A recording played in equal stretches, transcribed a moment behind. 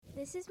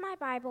This is my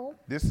Bible.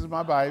 This is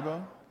my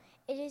Bible.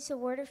 It is the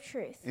word of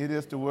truth. It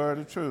is the word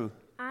of truth.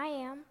 I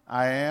am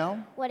I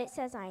am what it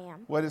says I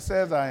am. what it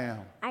says I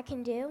am. I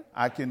can do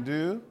I can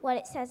do what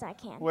it says I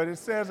can. what it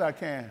says I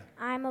can.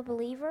 I'm a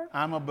believer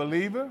I'm a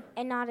believer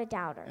and not a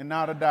doubter. and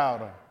not a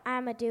doubter.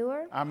 I'm a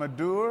doer I'm a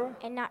doer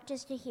and not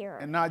just a hearer.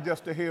 and not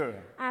just a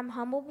hearer. I'm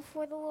humble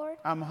before the Lord.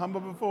 I'm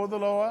humble before the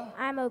Lord.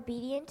 I'm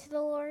obedient to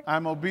the Lord.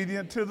 I'm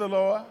obedient to the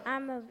Lord.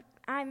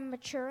 I'm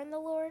mature in the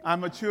Lord. I'm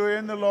mature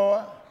in the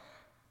Lord.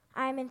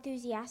 I'm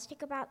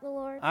enthusiastic about the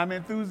Lord. I'm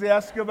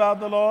enthusiastic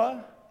about the Lord.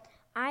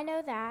 I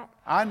know that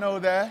I know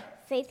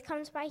that faith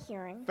comes by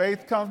hearing,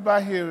 faith comes by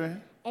hearing,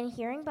 and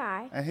hearing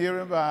by and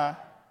hearing by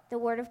the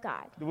word of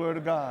God. the word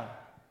of God.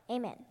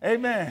 Amen.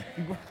 Amen.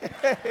 Amen.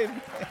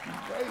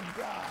 Praise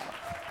God.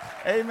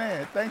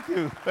 Amen. Thank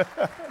you.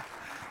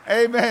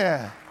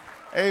 Amen.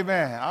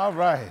 Amen. All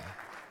right.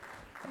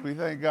 We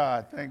thank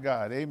God. Thank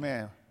God.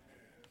 Amen.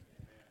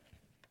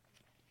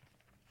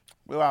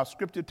 Well, our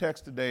scripture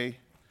text today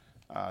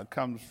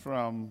comes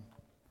from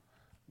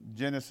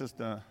Genesis,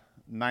 the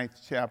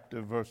 9th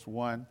chapter, verse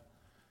 1.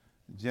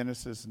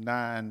 Genesis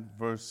 9,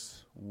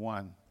 verse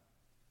 1.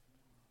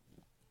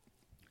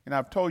 And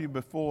I've told you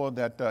before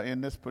that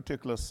in this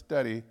particular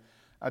study,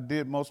 I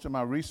did most of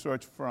my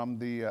research from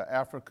the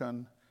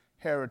African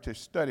Heritage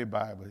Study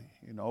Bible.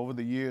 You know, over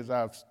the years,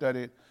 I've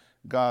studied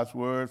God's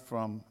Word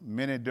from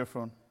many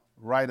different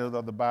writers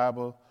of the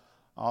Bible,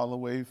 all the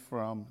way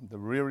from the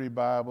Riri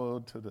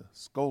Bible to the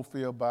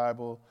Schofield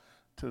Bible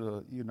to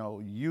the,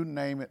 you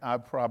name it, I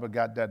probably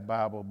got that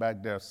Bible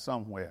back there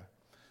somewhere.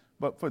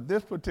 But for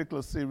this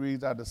particular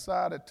series, I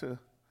decided to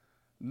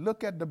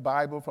look at the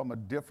Bible from a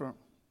different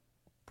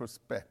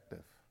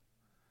perspective.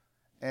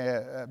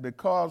 And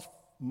because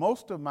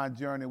most of my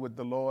journey with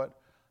the Lord,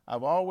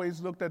 I've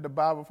always looked at the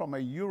Bible from a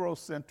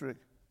Eurocentric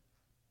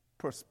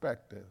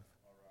perspective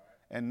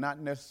and not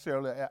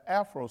necessarily an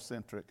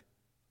Afrocentric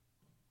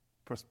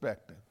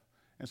perspective.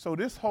 And so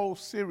this whole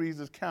series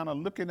is kind of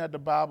looking at the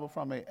Bible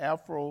from an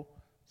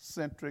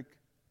Afrocentric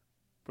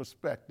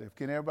perspective.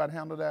 Can everybody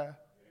handle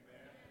that?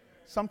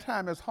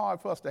 Sometimes it's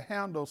hard for us to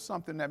handle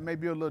something that may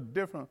be a little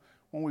different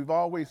when we've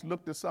always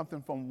looked at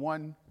something from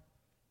one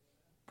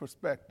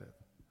perspective.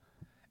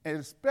 And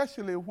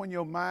especially when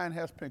your mind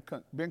has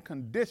been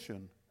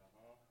conditioned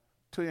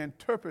to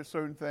interpret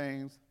certain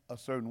things a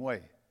certain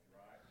way.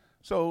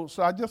 So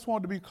I just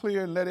want to be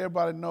clear and let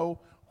everybody know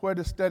where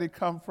the study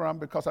comes from,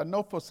 because I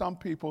know for some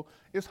people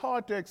it's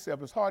hard to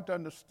accept, it's hard to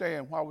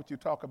understand why would you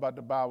talk about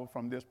the Bible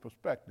from this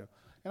perspective.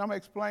 And I'm going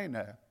to explain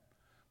that.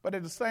 But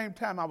at the same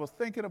time, I was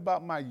thinking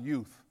about my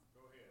youth,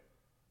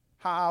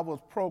 how I was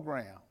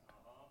programmed.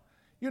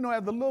 You know,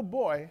 as a little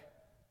boy,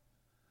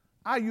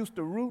 I used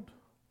to root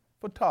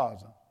for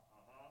Tarzan.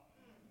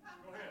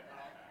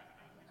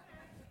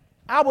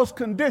 I was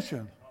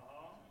conditioned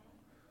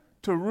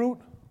to root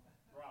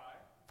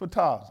for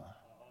Tarzan.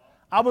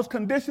 I was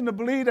conditioned to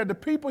believe that the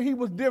people he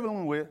was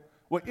dealing with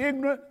were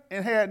ignorant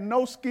and had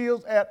no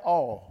skills at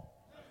all.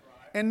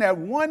 And that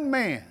one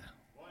man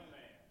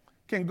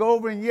can go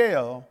over and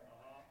yell,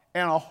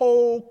 and a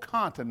whole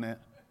continent.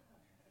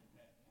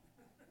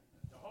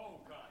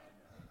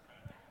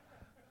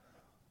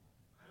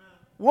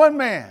 One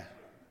man.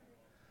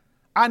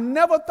 I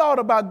never thought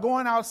about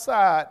going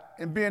outside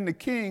and being the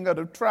king of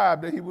the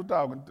tribe that he was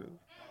talking to.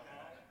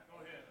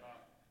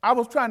 I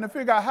was trying to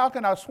figure out how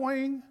can I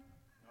swing.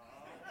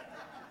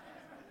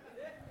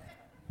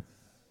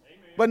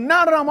 But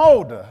now that I'm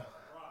older,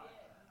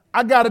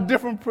 I got a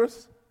different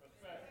perspective.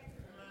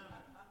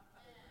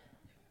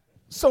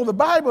 So the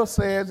Bible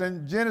says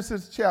in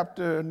Genesis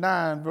chapter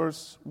 9,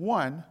 verse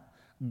 1,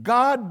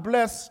 God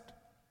blessed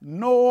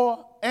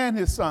Noah and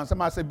his son.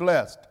 Somebody say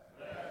blessed.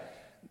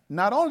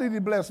 Not only did he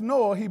bless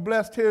Noah, he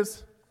blessed his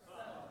son.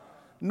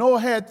 Noah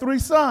had 3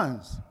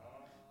 sons,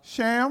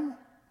 Shem,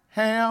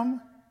 Ham,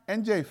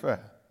 and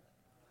Japheth.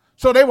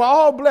 So they were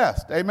all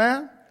blessed,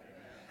 amen?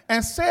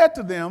 And said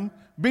to them,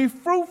 be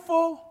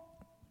fruitful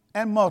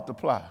and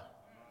multiply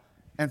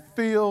and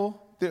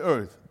fill the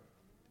earth.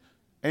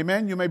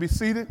 Amen. You may be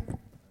seated.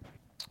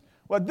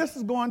 Well, this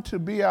is going to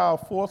be our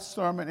 4th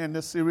sermon in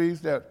this series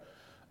that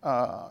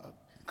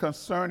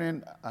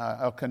concerning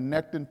or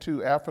connecting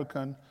to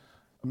African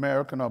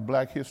American or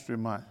Black History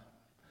Month.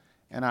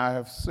 And I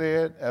have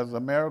said, as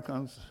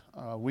Americans,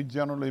 we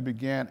generally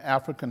began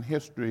African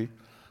history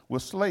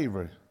with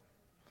slavery.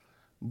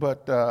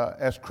 But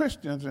as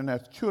Christians and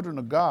as children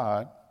of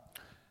God,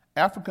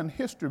 African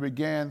history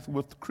begins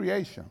with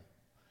creation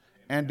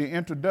and the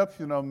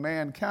introduction of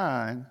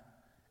mankind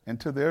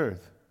into the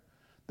earth.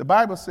 The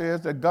Bible says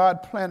that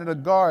God planted a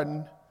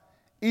garden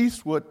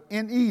eastward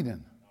in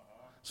Eden.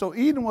 So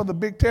Eden was a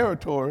big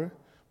territory,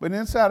 but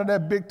inside of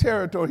that big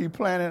territory, he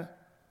planted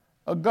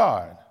a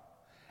garden.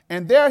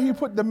 And there he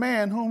put the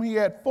man whom he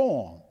had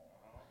formed.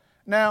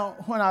 Now,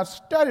 when I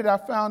studied, I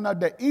found out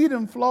that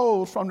Eden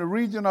flows from the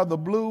region of the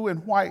blue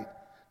and white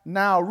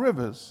Nile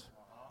rivers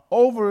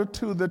over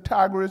to the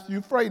Tigris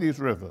Euphrates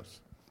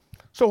rivers.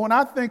 So when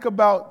I think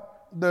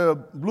about the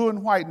blue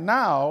and white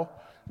Nile,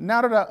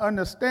 Now that I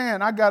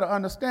understand, I got to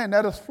understand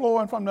that it's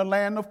flowing from the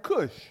land of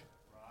Cush.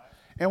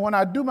 And when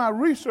I do my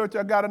research,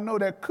 I got to know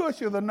that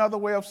Cush is another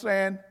way of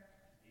saying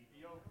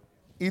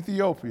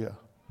Ethiopia.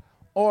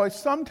 Or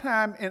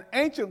sometime in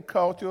ancient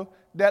culture,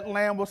 that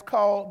land was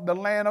called the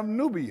land of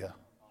Nubia.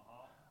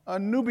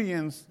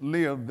 Nubians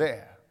lived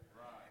there.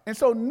 And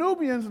so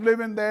Nubians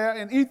living there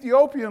and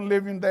Ethiopian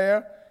living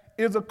there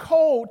is a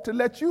code to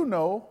let you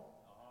know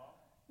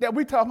that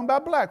we're talking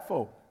about black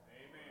folk.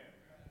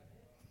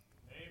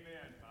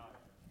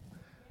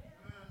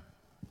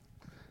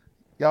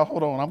 Y'all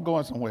hold on, I'm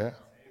going somewhere.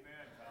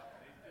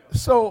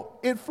 So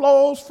it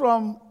flows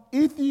from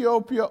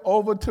Ethiopia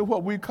over to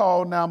what we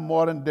call now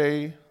modern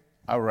day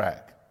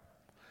Iraq.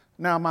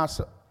 Now my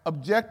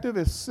objective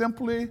is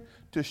simply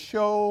to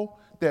show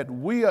that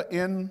we are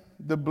in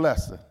the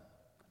blessing.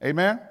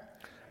 Amen?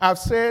 I've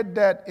said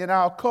that in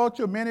our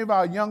culture, many of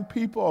our young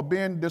people are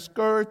being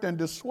discouraged and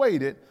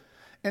dissuaded,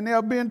 and they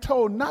are being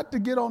told not to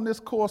get on this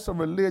course of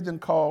religion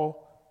called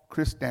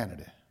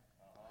Christianity.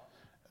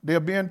 They're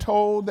being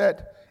told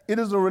that it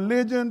is a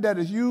religion that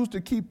is used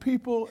to keep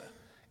people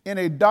in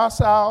a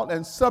docile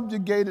and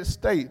subjugated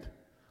state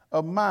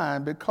of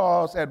mind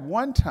because at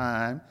one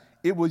time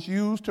it was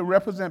used to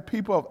represent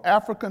people of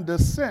African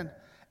descent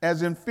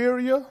as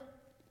inferior,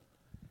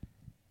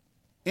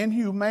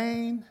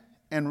 inhumane,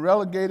 and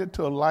relegated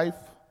to a life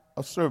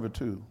of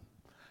servitude.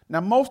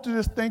 Now, most of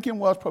this thinking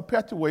was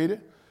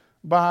perpetuated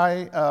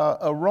by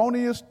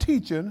erroneous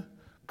teaching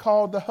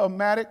called the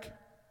Hamitic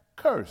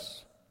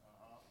curse,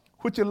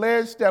 which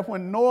alleged that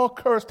when Noah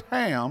cursed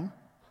Ham's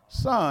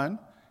son,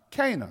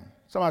 Canaan,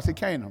 somebody say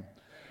Canaan.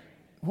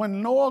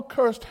 When Noah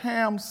cursed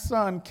Ham's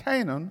son,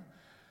 Canaan,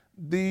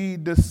 the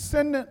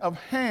descendant of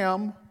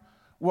Ham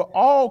were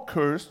all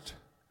cursed,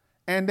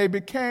 and they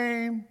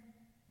became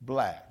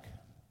black.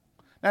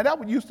 Now,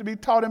 that used to be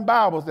taught in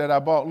Bibles that I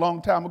bought a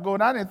long time ago,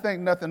 and I didn't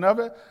think nothing of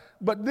it.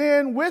 But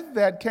then with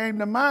that came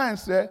the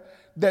mindset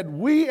that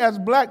we as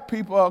black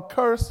people are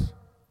cursed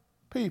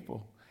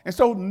people. And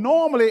so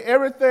normally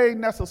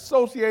everything that's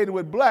associated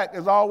with black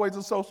is always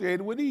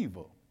associated with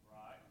evil.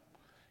 Right.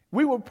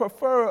 We would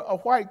prefer a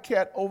white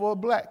cat over a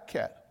black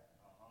cat.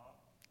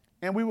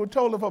 And we were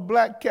told if a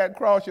black cat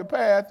crossed your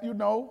path, you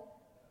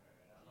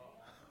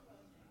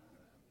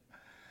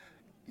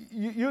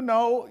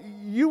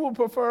would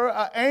prefer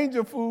an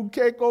angel food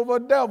cake over a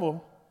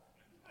devil.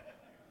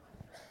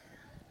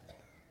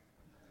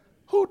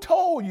 Who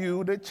told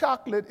you that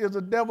chocolate is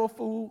a devil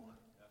food?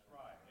 That's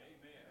right.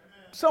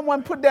 Amen.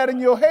 Someone put that in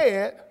your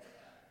head.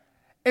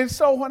 And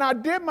so when I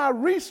did my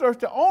research,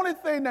 the only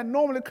thing that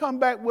normally come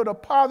back with a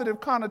positive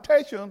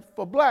connotation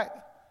for black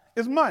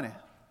is money.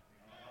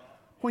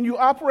 When you're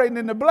operating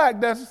in the black,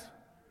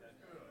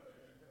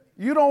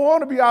 you don't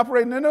want to be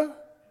operating in the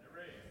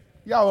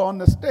y'all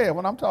understand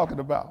what I'm talking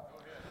about.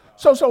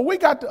 So we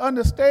got to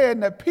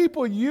understand that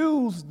people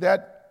use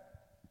that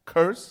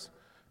curse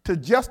to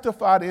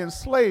justify the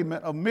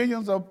enslavement of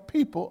millions of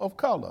people of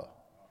color.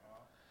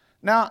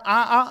 Now,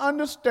 I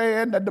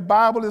understand that the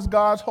Bible is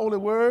God's holy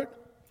word,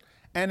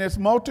 and it's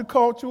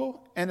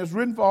multicultural, and it's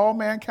written for all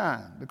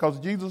mankind, because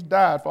Jesus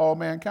died for all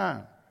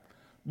mankind.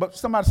 But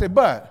somebody say,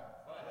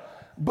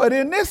 but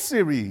in this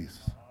series,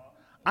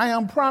 I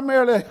am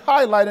primarily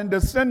highlighting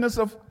descendants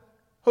of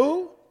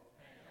who?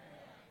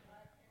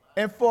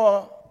 And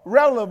for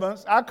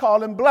relevance, I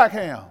call him Black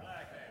Ham.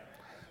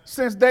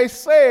 Since they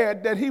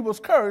said that he was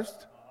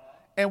cursed,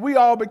 and we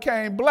all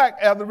became black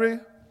as a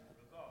result.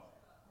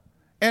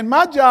 And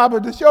my job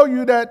is to show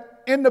you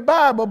that in the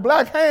Bible,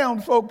 Black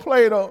Ham folk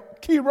played a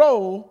key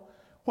role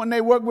when they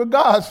worked with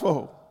God's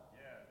folk.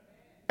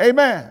 Yeah.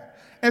 Amen.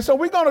 And so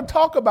we're going to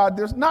talk about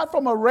this not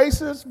from a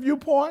racist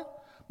viewpoint,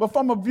 but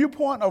from a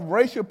viewpoint of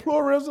racial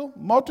pluralism,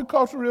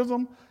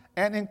 multiculturalism,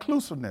 and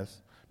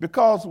inclusiveness,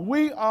 because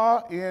we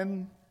are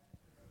in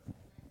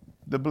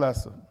the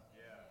blessing.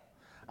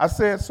 I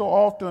say it so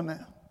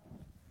often,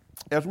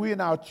 as we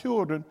and our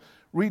children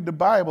read the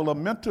Bible, a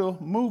mental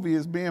movie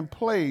is being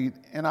played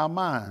in our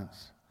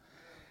minds.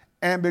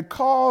 And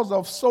because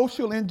of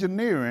social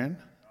engineering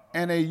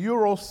and a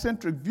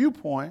Eurocentric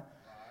viewpoint,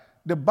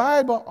 the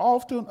Bible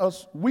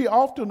we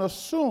often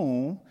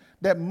assume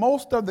that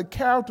most of the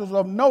characters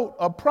of note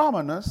or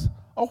prominence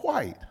are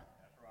white.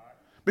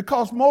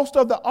 Because most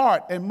of the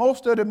art and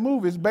most of the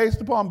movies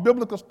based upon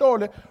biblical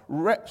stories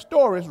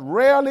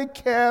rarely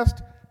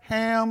cast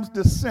Ham's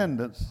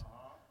descendants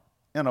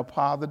in a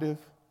positive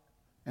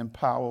and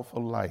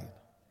powerful light.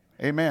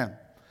 Amen.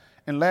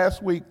 And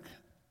last week,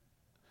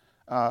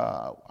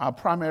 our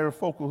primary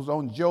focus was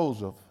on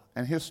Joseph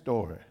and his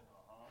story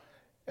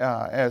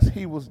as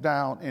he was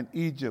down in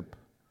Egypt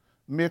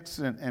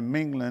mixing and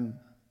mingling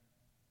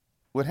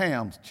with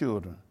Ham's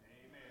children.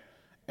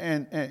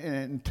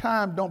 And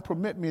time don't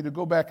permit me to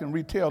go back and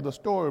retell the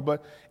story,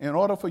 but in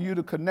order for you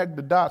to connect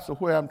the dots of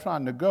where I'm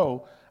trying to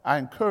go, I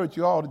encourage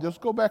you all to just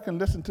go back and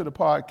listen to the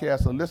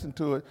podcast or listen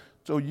to it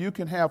so you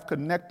can have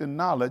connected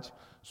knowledge.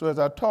 So as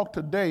I talk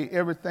today,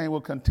 everything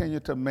will continue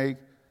to make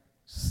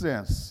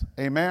sense.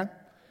 Amen?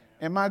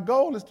 And my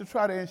goal is to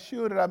try to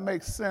ensure that I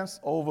make sense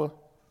over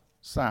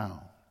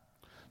sound.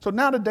 So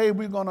now today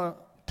we're going to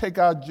take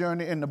our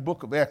journey in the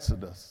book of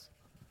Exodus.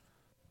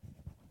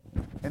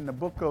 In the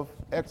book of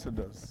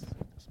Exodus.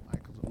 This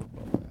mic is a little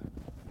above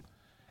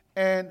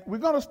that. And we're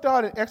going to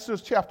start at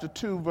Exodus chapter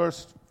 2,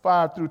 verse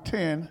 5 through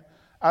 10.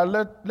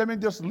 Let me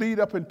just lead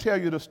up and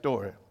tell you the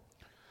story.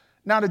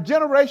 Now the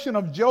generation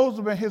of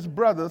Joseph and his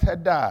brothers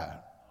had died.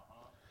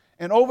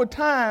 And over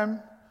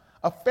time,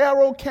 a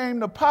Pharaoh came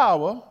to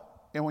power.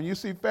 And when you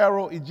see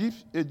Pharaoh,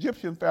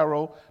 Egyptian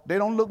Pharaoh, they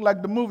don't look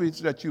like the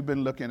movies that you've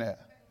been looking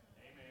at.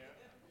 Amen.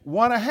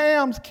 One of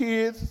Ham's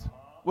kids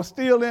was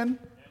still in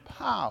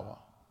power.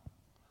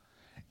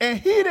 And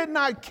he did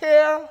not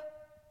care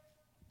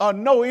or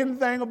know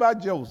anything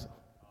about Joseph.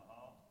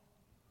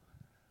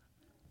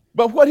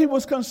 But what he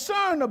was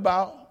concerned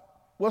about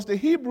was the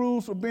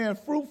Hebrews were being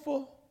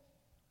fruitful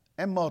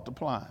and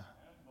multiplying.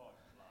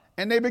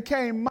 And they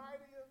became mightier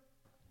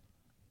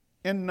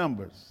in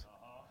numbers.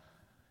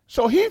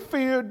 So he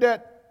feared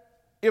that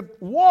if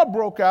war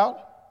broke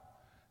out,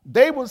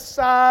 they would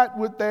side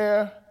with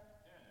their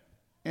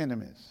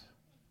enemies.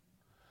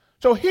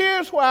 So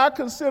here's why I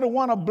consider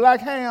one of Black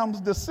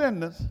Ham's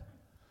descendants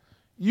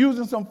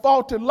using some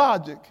faulty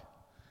logic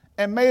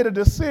and made a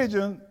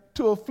decision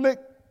to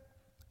afflict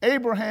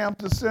Abraham's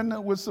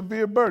descendant with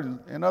severe burdens,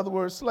 in other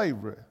words,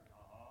 slavery.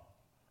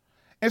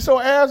 And so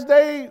as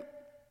they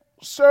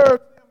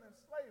served him in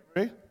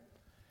slavery,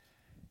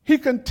 he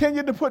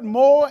continued to put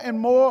more and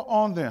more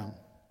on them.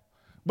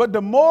 But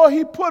the more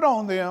he put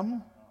on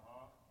them,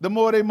 the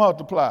more they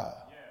multiplied.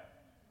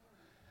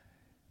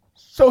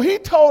 So he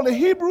told the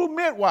Hebrew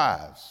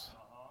midwives,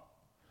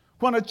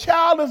 when a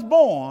child is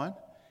born,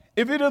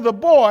 if it is a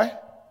boy,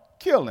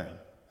 kill him.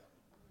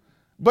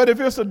 But if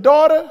it's a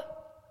daughter,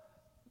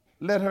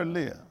 let her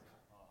live.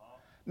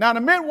 Now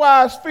the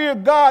midwives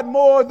feared God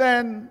more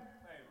than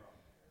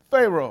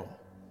Pharaoh.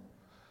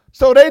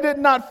 So they did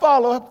not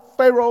follow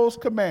Pharaoh's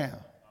command.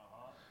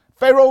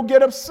 Pharaoh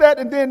get upset,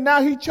 and then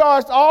now he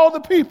charged all the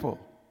people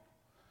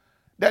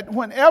that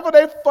whenever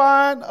they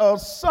find a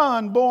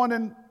son born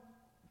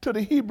into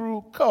the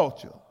Hebrew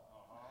culture,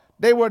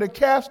 they were to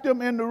cast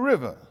him in the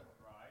river.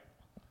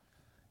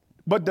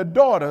 But the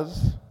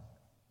daughters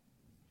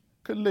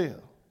could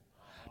live.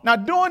 Now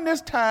during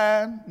this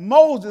time,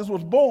 Moses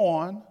was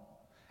born,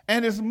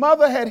 and his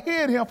mother had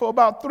hid him for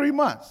about 3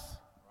 months.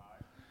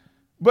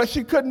 But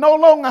she could no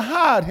longer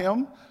hide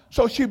him,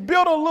 so she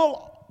built a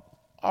little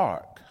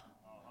ark.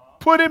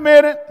 Put him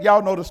in it,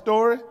 y'all know the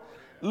story,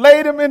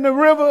 laid him in the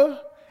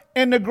river,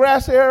 in the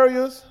grass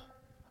areas,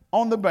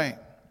 on the bank.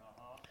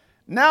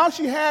 Now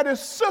she had his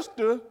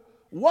sister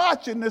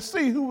watching to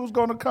see who was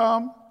going to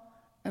come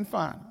and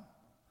find him.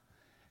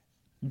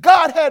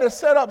 God had it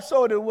set up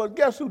so that it was,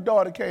 guess whose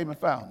daughter came and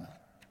found him?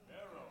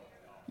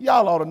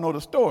 Y'all ought to know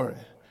the story.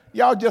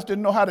 Y'all just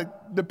didn't know how to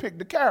depict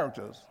the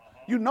characters.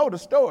 You know the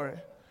story.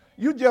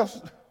 You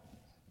just...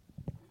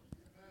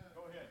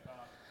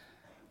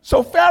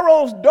 So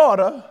Pharaoh's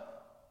daughter,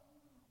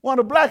 one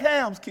of Black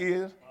Ham's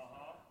kids,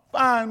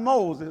 find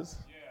Moses.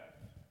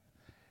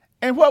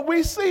 And what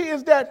we see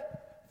is that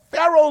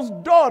Pharaoh's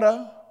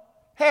daughter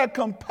had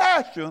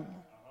compassion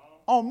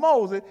on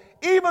Moses,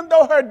 even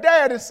though her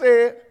daddy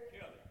said,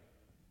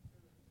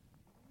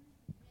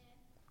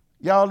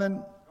 y'all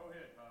in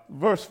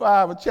verse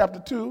 5 of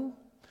chapter 2,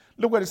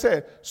 look what it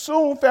said.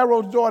 Soon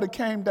Pharaoh's daughter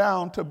came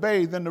down to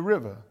bathe in the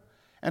river,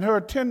 and her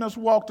attendants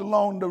walked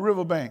along the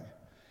riverbank.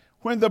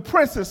 When the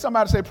princess,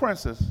 somebody say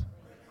princess.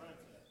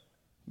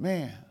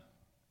 Man,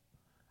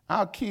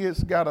 our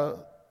kids got to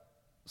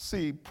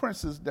see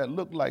princes that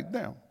look like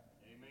them.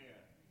 Amen.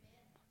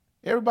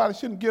 Everybody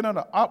shouldn't get in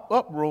an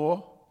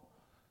uproar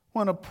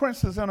when a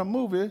princess in a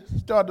movie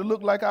start to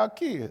look like our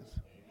kids.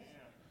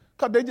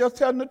 Because they just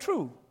telling the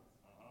truth.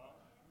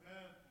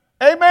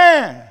 Amen.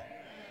 Amen.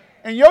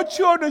 And your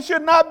children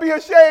should not be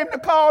ashamed to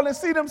call and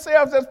see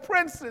themselves as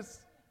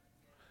princes.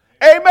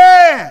 Amen.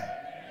 Amen.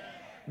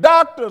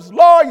 Doctors,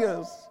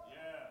 lawyers. Yeah.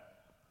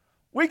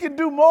 We can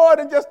do more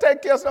than just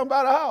take care of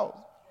somebody's house.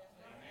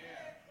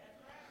 Amen.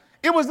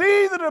 It was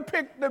easy to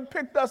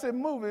depict us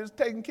in movies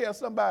taking care of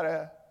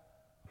somebody.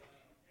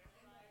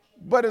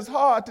 But it's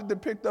hard to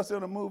depict us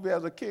in a movie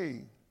as a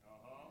king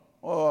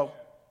or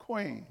a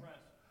queen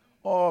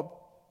or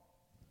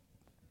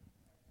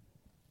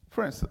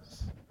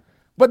princess.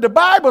 But the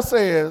Bible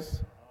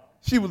says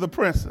she was a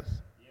princess.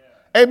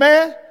 Yeah.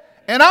 Amen?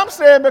 And I'm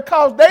saying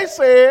because they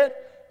said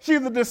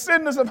she's the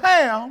descendants of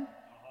Ham,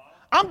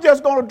 I'm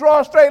just going to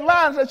draw a straight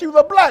line and say she was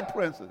a black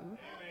princess.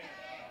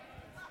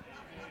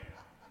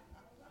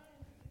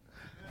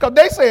 Because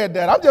they said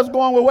that. I'm just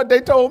going with what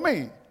they told me.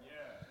 Yeah.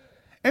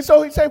 And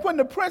so he said when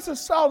the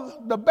princess saw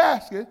the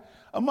basket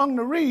among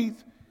the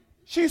reeds,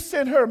 she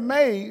sent her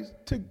maids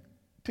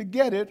to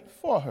get it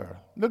for her.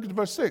 Look at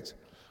verse 6.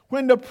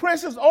 When the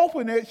princess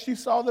opened it, she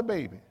saw the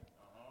baby.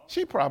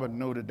 She probably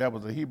knew that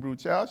was a Hebrew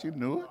child. She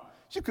knew it.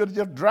 She could have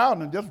just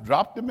drowned and just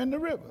dropped him in the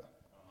river.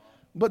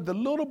 But the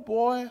little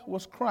boy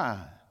was crying,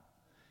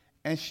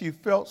 and she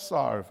felt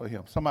sorry for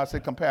him. Somebody say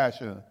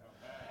compassion.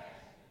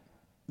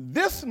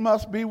 This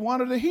must be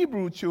one of the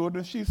Hebrew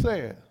children, she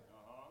said.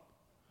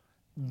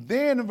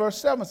 Then in verse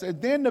 7 says,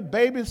 then the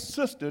baby's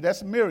sister,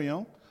 that's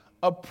Miriam,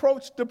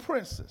 approached the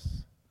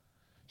princess.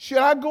 Should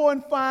I go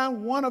and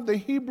find one of the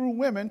Hebrew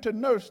women to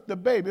nurse the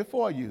baby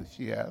for you?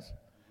 She asked.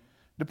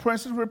 The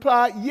princess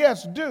replied,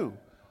 yes, do.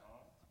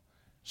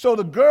 So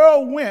the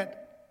girl went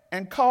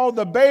and called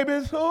the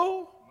baby's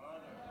who?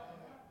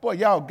 Boy,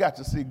 y'all got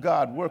to see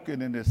God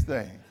working in this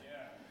thing.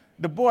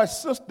 The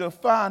boy's sister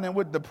found him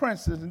with the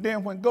princess and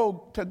then went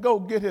go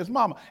get his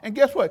mama. And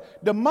guess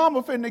what? The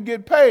mama finna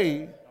get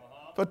paid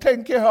for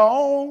taking care of her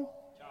own.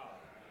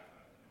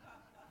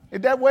 Is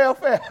that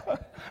welfare?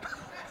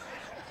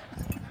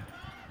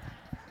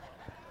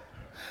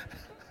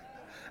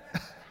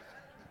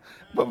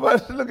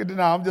 but look at it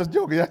now. I'm just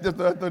joking. I just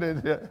threw that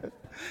in there.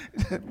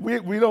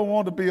 We don't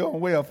want to be on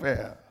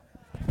welfare.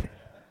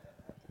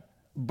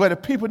 But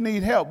if people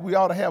need help, we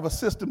ought to have a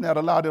system that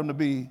allow them to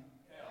be.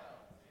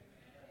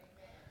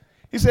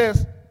 He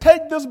says,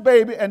 take this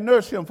baby and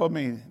nurse him for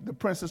me, the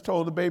princess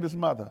told the baby's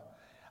mother.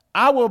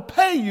 I will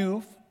pay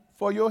you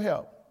for your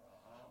help.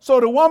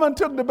 So the woman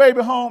took the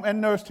baby home and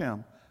nursed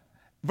him.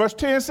 Verse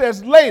 10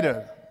 says,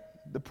 later,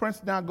 the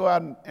prince now go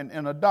out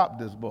and adopt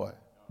this boy.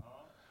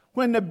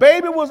 When the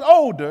baby was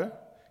older,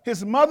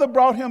 his mother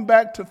brought him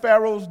back to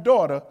Pharaoh's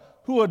daughter,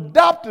 who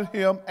adopted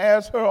him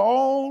as her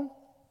own.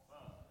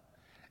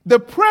 The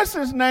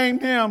princess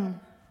named him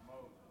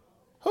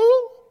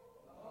who?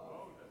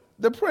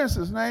 The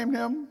princess named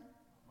him.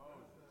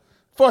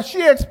 For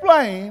she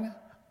explained,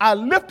 I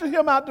lifted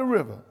him out the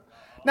river.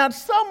 Now,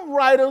 some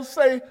writers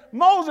say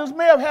Moses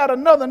may have had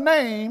another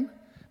name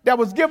that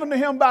was given to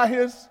him by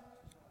his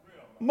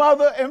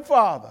mother and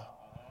father.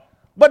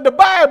 But the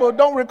Bible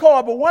don't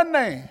record but one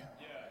name.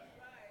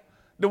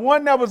 The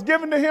one that was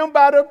given to him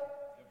by the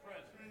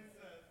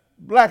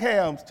Black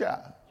Ham's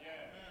child,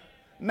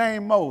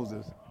 named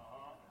Moses.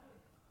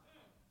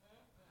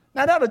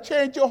 Now, that'll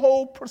change your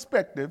whole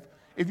perspective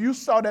if you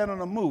saw that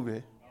in a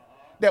movie,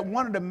 that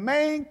one of the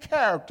main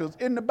characters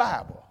in the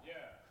Bible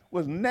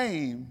was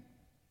named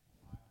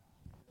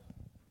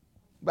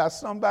by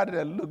somebody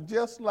that looked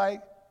just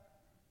like.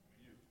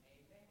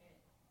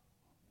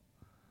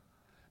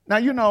 Now,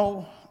 you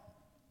know,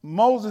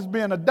 Moses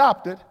being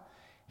adopted,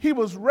 he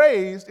was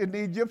raised in the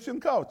Egyptian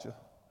culture.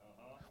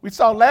 We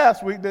saw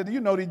last week that,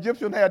 the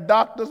Egyptians had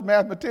doctors,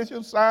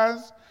 mathematicians,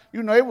 science.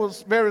 It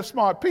was very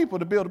smart people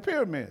to build the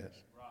pyramids.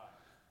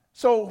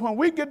 So when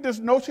we get this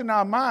notion in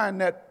our mind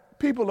that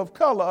people of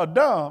color are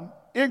dumb,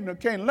 ignorant,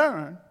 can't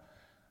learn,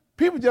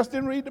 people just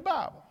didn't read the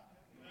Bible.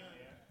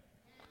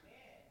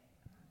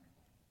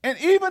 And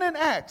even in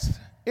Acts,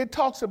 it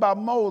talks about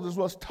Moses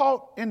was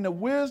taught in the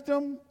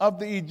wisdom of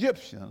the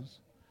Egyptians,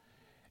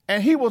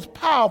 and he was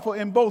powerful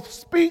in both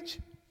speech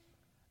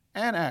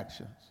and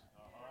actions.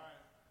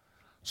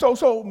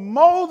 So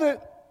Moses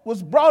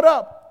was brought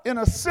up in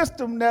a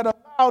system that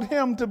allowed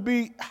him to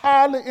be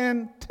highly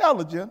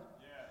intelligent,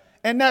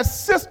 and that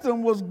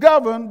system was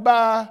governed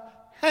by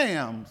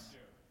Ham's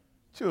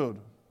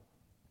children.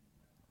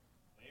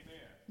 Amen.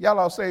 Y'all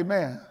all say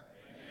amen. Amen.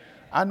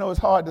 I know it's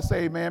hard to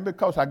say amen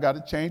because I got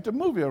to change the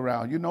movie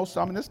around.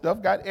 Some of this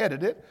stuff got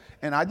edited,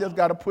 and I just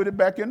got to put it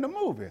back in the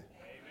movie.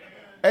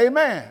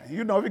 Amen. If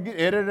you get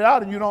edited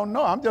out and you don't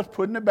know, I'm just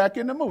putting it back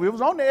in the movie. It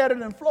was on the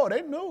editing floor.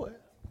 They knew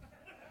it.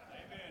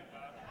 Amen,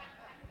 Father.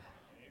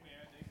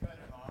 Amen. They cut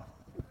it off.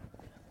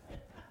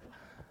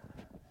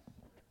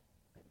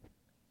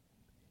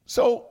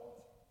 So,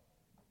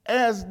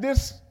 as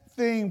this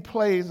thing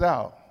plays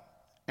out,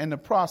 in the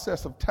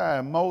process of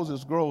time,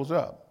 Moses grows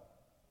up,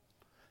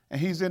 and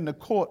he's in the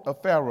court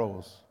of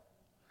Pharaohs.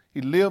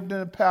 He lived in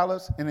the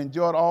palace and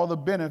enjoyed all the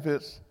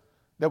benefits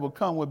that would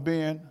come with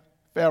being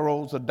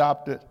Pharaoh's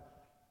adopted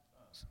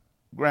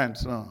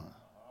grandson.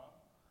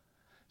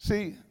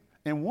 See,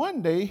 and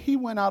one day he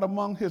went out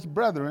among his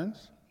brethren.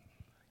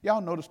 Y'all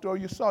know the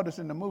story. You saw this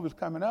in the movies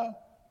coming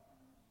up.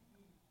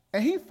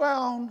 And he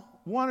found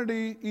one of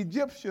the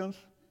Egyptians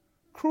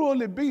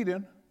cruelly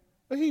beating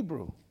a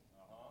Hebrew.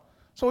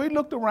 So he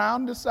looked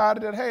around and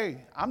decided that,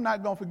 hey, I'm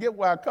not going to forget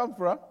where I come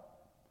from.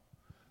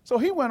 So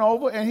he went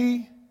over and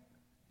he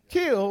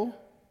killed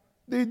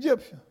the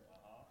Egyptian.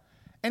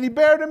 And he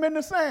buried him in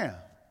the sand.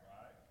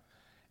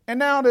 And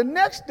now the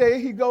next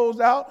day he goes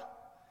out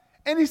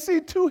and he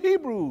sees two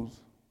Hebrews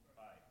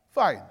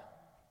fighting.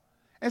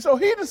 And so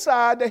he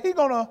decided that he's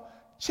going to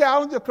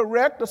challenge or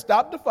correct or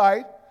stop the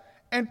fight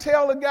and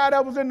tell the guy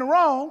that was in the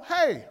wrong,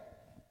 hey,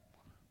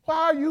 why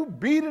are you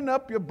beating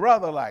up your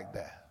brother like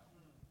that?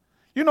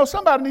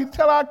 Somebody needs to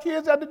tell our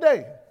kids that today.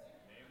 Amen.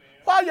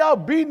 Why y'all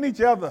beating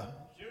each other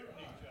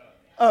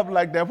up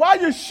like that? Why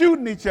you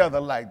shooting each other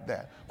like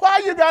that? Why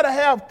you got to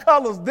have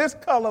colors, this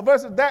color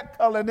versus that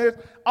color, and this?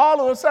 All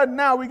of a sudden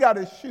now we got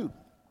to shoot.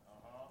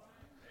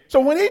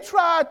 So when he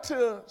tried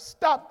to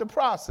stop the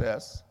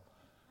process,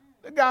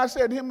 the guy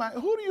said to him,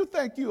 who do you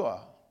think you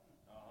are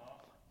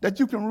that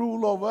you can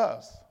rule over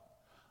us?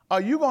 Are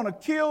you going to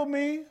kill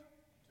me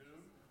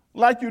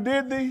like you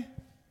did the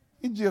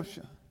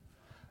Egyptian?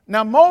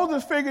 Now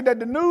Moses figured that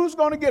the news is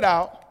going to get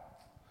out,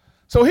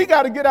 so he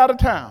got to get out of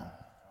town.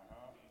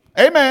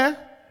 Amen.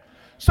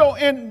 So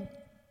in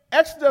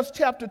Exodus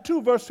chapter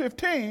 2, verse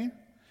 15,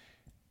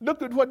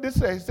 look at what this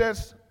says. It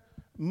says,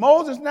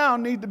 Moses now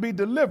needs to be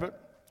delivered.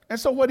 And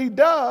so what he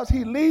does,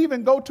 he leave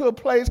and go to a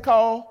place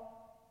called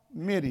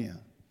Midian.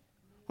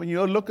 When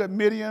you look at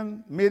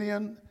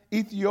Midian,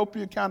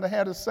 Ethiopia kind of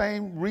had the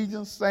same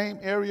region, same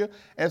area.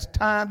 As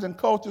times and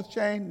cultures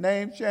change,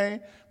 names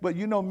change. But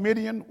you know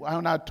Midian,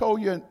 when I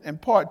told you in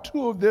part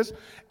 2 of this,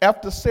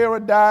 after Sarah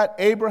died,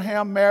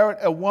 Abraham married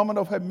a woman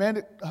of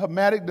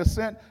Hamitic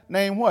descent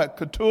named what?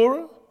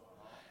 Keturah.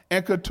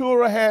 And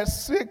Keturah had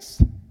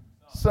 6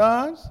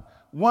 sons.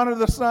 One of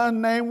the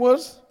sons' name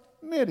was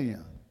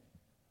Midian.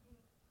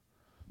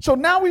 So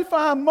now we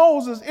find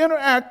Moses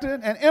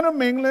interacting and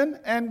intermingling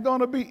and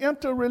going to be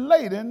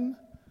interrelating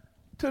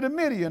to the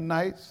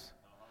Midianites.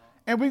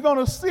 And we're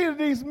going to see that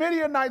these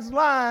Midianites'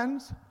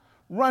 lines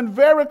run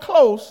very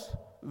close,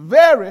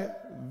 very,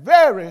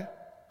 very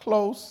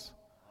close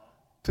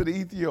to the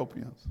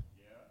Ethiopians.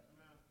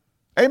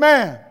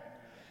 Amen.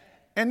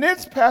 In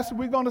this passage,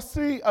 we're going to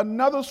see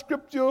another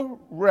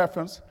scriptural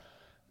reference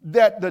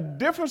that the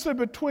differences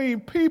between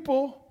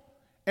people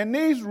in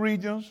these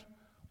regions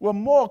were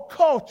more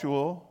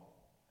cultural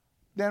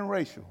than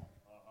racial.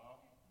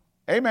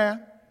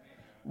 Amen.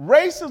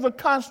 Race is a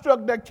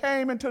construct that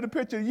came into the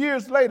picture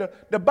years later.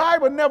 The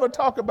Bible never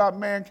talked about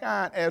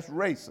mankind as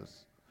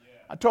races.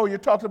 I told you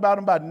it talks about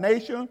them by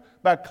nation,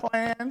 by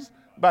clans,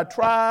 by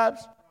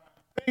tribes,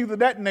 things of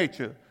that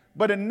nature.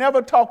 But it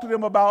never talked to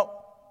them about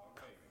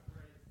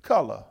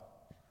color.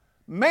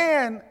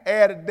 Man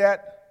added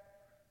that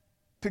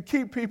to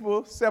keep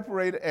people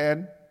separated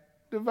and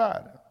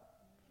divided.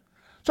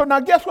 So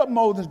now guess what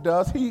Moses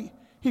does?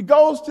 He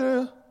goes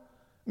to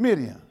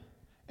Midian.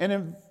 And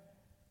in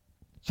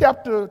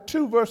chapter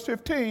 2, verse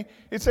 15,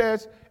 it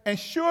says, and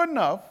sure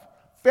enough,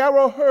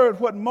 Pharaoh heard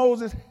what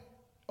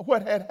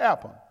had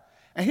happened.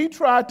 And he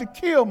tried to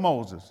kill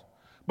Moses.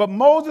 But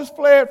Moses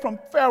fled from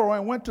Pharaoh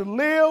and went to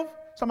live,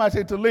 somebody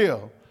say to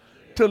live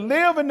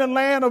in the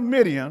land of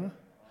Midian.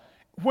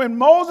 When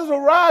Moses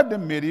arrived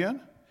in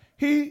Midian,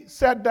 he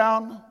sat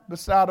down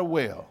beside a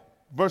well.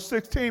 Verse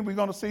 16, we're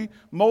going to see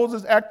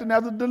Moses acting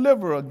as a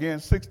deliverer again,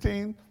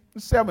 16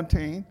 and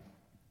 17.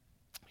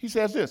 He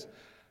says this,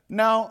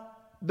 now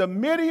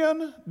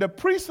the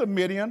priest of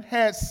Midian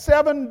had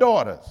 7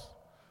 daughters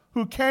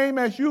who came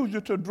as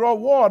usual to draw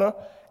water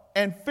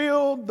and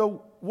fill the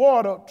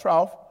water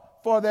trough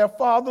for their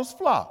father's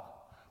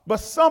flock. But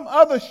some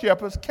other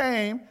shepherds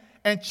came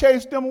and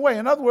chased them away.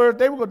 In other words,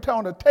 they were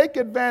going to take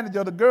advantage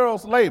of the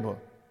girls' labor.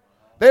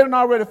 They didn't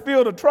already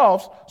fill the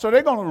troughs, so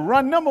they're going to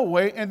run them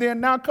away and then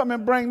now come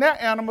and bring their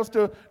animals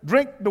to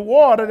drink the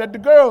water that the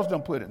girls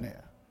done put in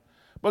there.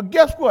 But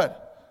guess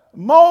what?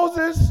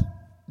 Moses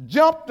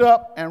jumped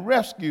up and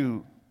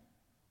rescued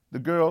the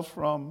girls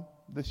from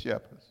the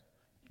shepherds,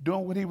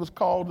 doing what he was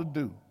called to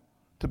do,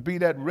 to be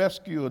that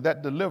rescuer,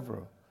 that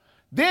deliverer.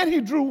 Then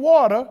he drew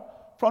water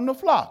from the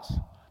flocks.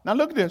 Now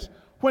look at this.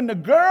 When the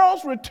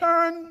girls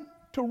returned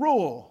to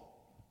Reuel,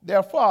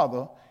 their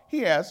father,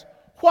 he asked,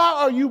 why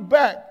are you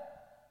back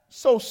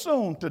so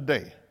soon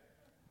today?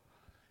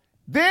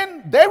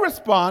 Then they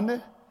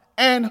responded,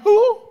 and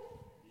who?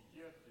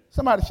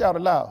 Somebody shout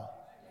aloud.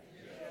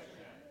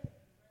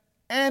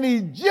 An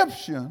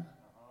Egyptian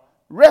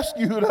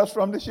rescued us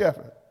from the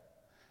shepherd.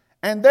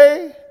 And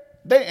they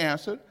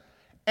answered,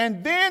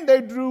 and then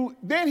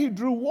he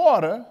drew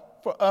water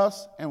for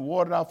us and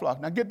watered our flock.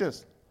 Now get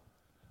this.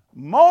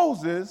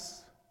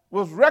 Moses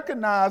was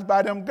recognized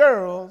by them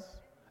girls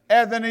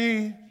as an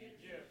Egyptian.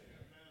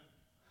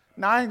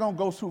 Now I ain't going to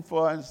go too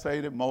far and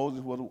say that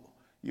Moses was,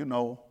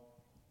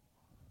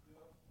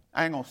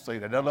 I ain't going to say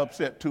that. That'll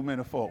upset too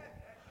many folk.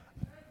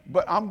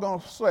 But I'm going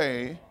to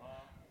say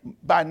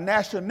by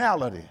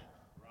nationality,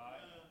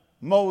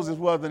 Moses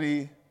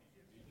wasn't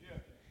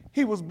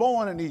he was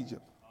born in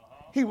Egypt.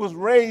 He was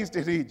raised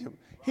in Egypt.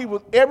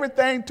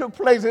 Everything took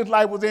place, his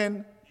life was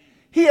in.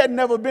 He had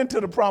never been to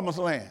the promised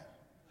land.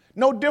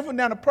 No different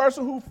than a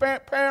person whose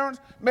parents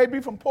may be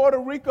from Puerto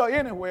Rico or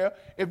anywhere.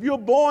 If you're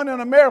born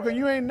in America and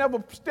you ain't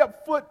never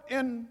stepped foot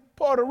in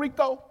Puerto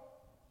Rico,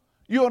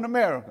 you're an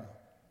American.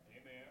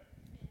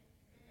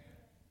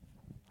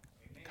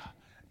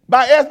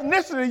 By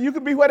ethnicity, you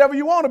can be whatever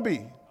you want to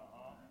be.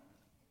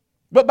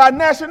 But by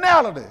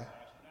nationality,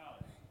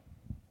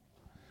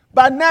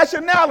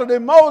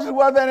 Moses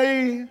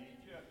wasn't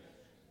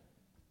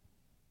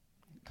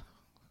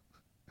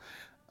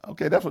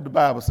Okay, that's what the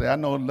Bible says. I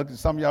know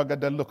some of y'all got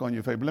that look on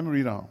your face, but let me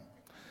read on.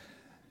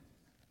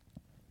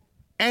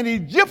 An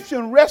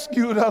Egyptian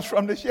rescued us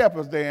from the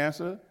shepherds, they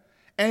answered,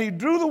 and he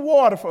drew the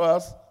water for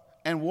us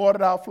and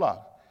watered our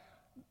flock.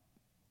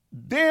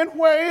 Then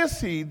where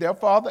is he? Their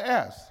father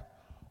asked.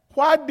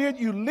 Why did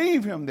you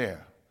leave him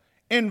there?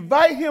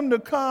 Invite him to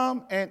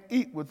come and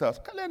eat with us.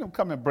 Let him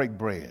come and break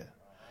bread.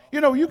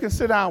 You can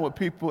sit down with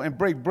people and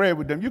break bread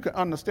with them. You can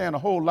understand a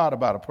whole lot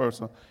about a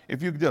person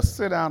if you just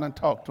sit down and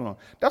talk to them.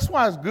 That's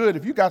why it's good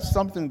if you got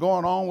something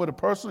going on with a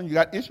person, you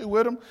got issue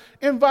with them,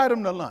 invite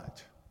them to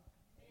lunch.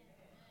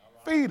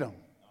 Feed them.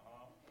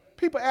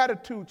 People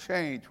attitude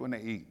change when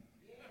they eat.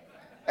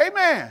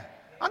 Amen.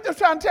 I'm just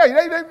trying to tell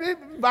you, they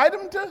invite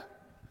him to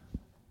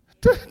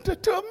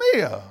a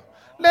meal.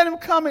 Let him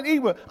come and eat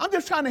with. I'm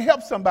just trying to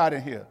help somebody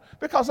here.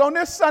 Because on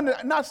this Sunday,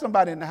 not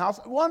somebody in the house,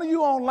 one of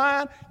you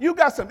online, you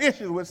got some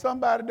issues with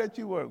somebody that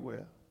you work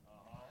with.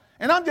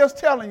 And I'm just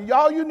telling you,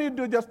 all you need to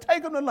do is just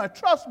take them to lunch.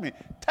 Trust me,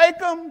 take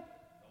them.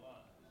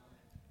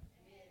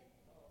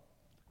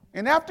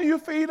 And after you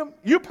feed them,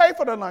 you pay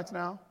for the lunch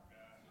now.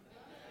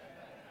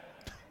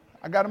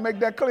 I got to make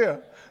that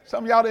clear.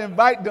 Some of y'all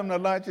invite them to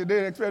lunch and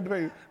they expect to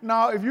pay.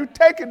 No, if you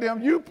taking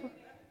them, you.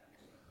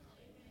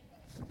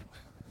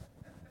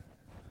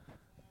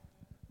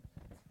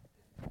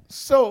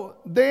 So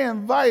they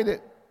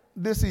invited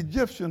this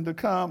Egyptian to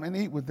come and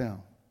eat with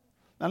them.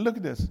 Now look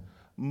at this.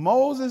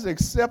 Moses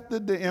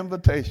accepted the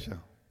invitation.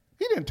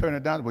 He didn't turn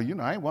it down. Well,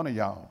 I ain't one of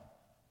y'all.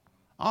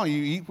 I don't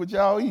even eat what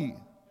y'all eat.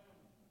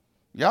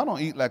 Y'all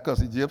don't eat like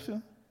us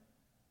Egyptians.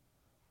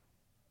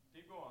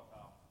 Keep going,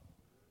 Tom.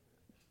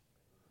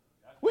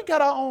 We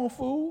got our own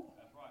food.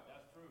 That's right.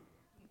 That's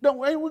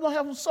true. Ain't we going to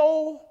have some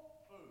soul?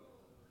 Food.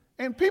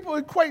 And people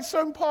equate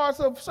certain parts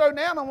of certain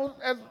animals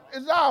as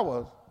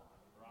ours.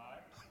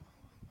 Right.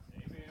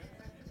 Amen.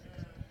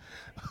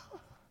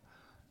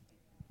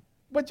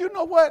 But you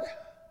know what?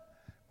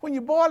 When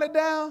you boil it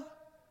down,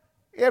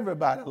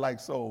 everybody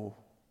likes soul.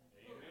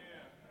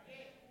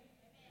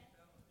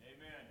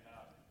 Amen,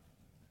 Tom.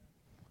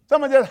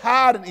 Some are just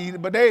hide and eat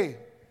it, but they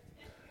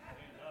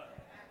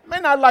may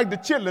not like the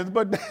chitlins,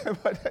 but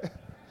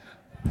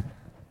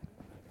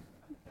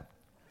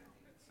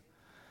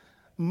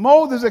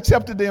Moses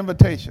accepted the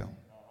invitation.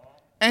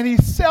 And he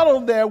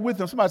settled there with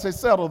them. Somebody say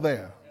settled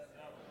there.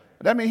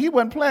 That means he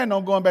wasn't planning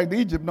on going back to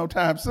Egypt no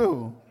time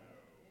soon.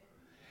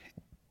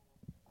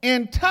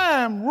 In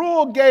time,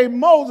 Reuel gave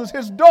Moses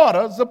his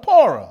daughter,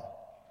 Zipporah,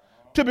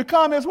 to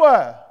become his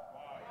wife.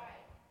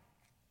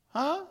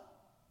 Huh?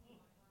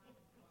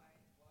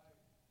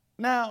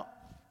 Now,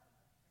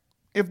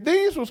 if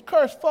these was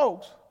cursed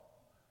folks,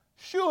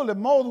 surely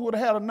Moses would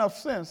have had enough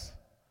sense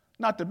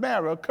not to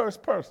marry a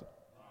cursed person.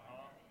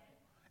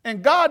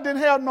 And God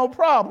didn't have no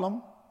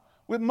problem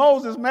with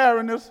Moses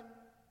marrying this.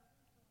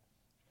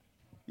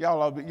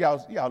 Y'all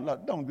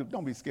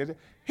don't be scared.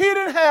 He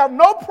didn't have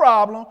no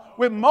problem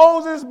with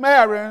Moses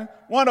marrying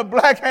one of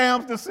Black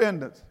Ham's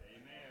descendants.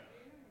 Amen.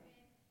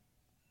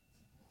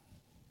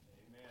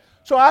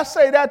 So I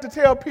say that to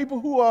tell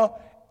people who are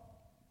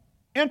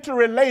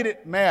interrelated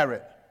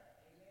married.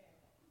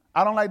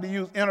 I don't like to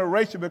use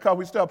interracial because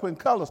we start putting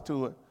colors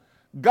to it.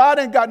 God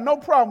ain't got no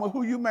problem with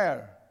who you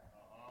marry.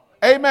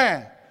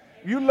 Amen.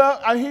 You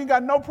love, he ain't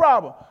got no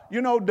problem.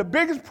 The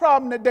biggest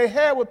problem that they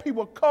have with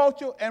people,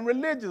 cultural and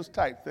religious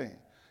type thing.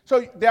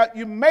 So that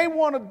you may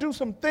want to do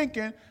some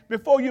thinking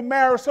before you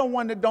marry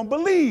someone that don't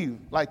believe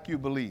like you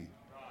believe.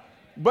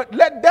 But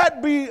let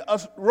that be a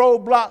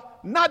roadblock,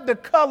 not the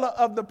color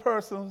of the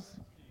person's.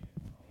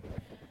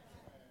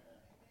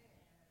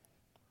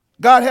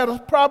 God had a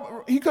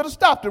problem. He could have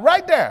stopped it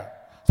right there.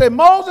 Say,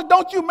 Moses,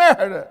 don't you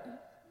marry her.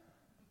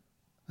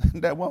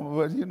 That woman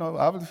was,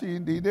 obviously he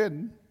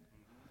didn't.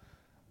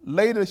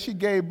 Later, she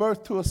gave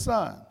birth to a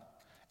son,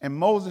 and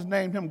Moses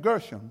named him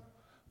Gershom,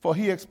 for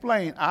he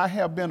explained, I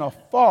have been a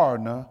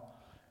foreigner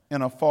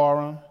in a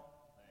foreign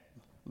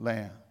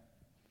land.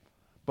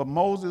 But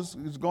Moses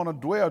is going to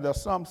dwell there,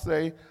 some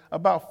say,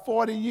 about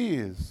 40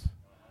 years.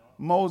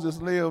 Moses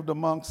lived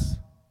amongst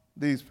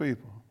these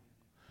people.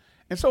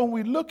 And so when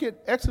we look at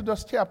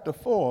Exodus chapter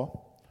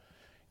 4,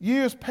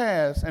 years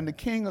passed and the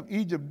king of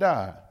Egypt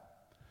died,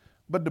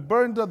 but the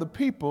burdens of the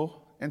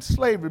people and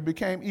slavery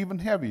became even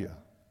heavier.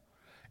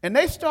 And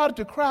they started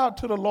to cry out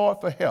to the Lord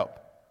for help.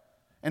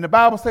 And the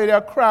Bible says their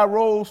cry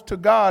rose to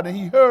God, and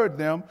he heard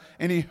them,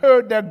 and he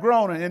heard their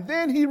groaning. And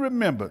then he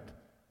remembered.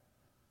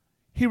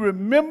 He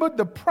remembered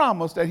the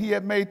promise that he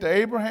had made to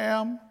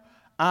Abraham,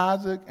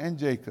 Isaac, and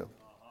Jacob.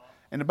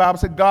 And the Bible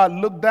said God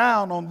looked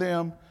down on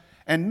them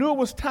and knew it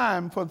was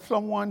time for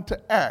someone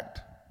to act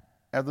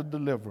as a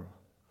deliverer.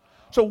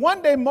 So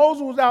one day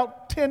Moses was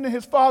out tending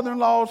his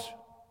father-in-law's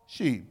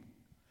sheep.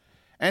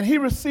 And he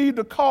received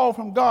a call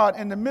from God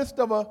in the midst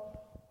of a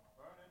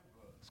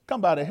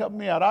Somebody help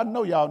me out. I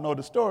know y'all know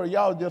the story.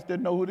 Y'all just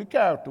didn't know who the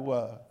character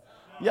was.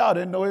 Y'all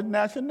didn't know his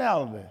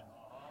nationality.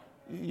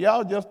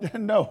 Y'all just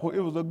didn't know. It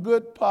was a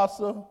good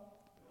pastor. Go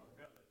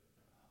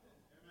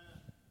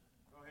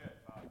ahead,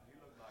 Bob. He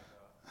looks like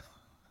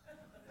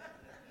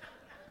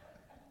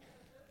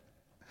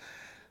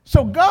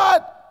So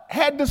God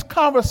had this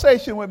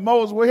conversation with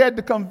Moses where he had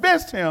to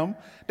convince him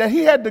that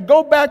he had to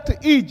go back to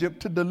Egypt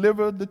to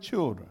deliver the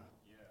children.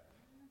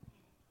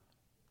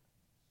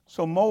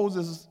 So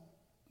Moses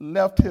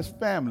left his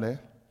family,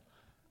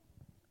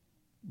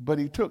 but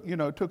he took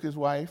his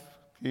wife,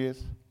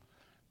 kids.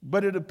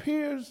 But it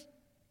appears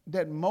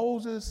that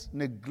Moses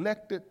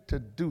neglected to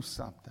do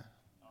something.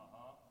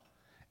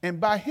 And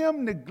by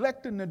him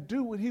neglecting to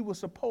do what he was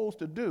supposed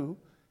to do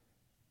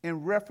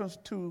in reference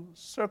to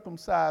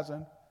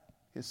circumcising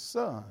his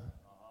son,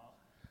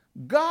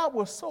 God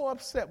was so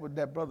upset with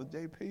that, Brother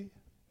JP.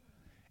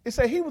 It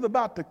said he was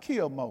about to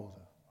kill Moses.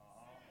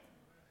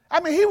 I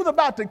mean, he was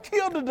about to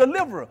kill the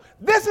deliverer.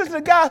 This is the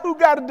guy who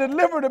got to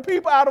deliver the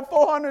people out of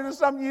 400 and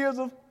some years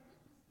of.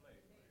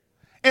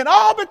 And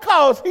all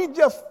because he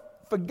just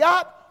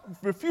forgot,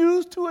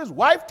 refused to. His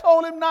wife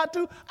told him not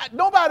to.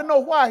 Nobody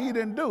knows why he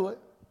didn't do it.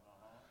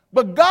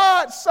 But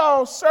God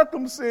saw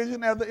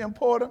circumcision as an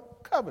important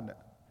covenant.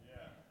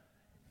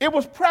 It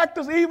was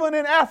practiced even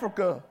in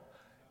Africa.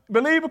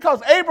 Believe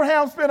because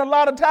Abraham spent a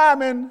lot of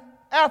time in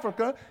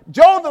Africa.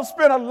 Joseph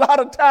spent a lot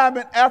of time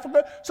in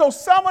Africa. So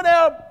some of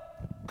their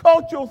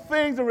cultural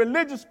things and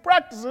religious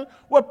practices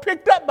were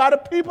picked up by the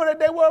people that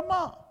they were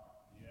among.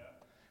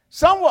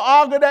 Some will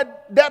argue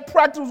that that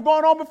practice was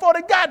going on before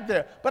they got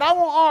there. But I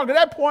won't argue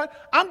that point.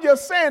 I'm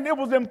just saying it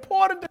was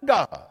important to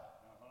God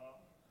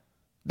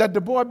that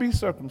the boy be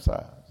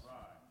circumcised.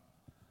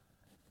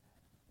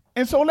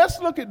 And so let's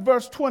look at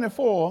verse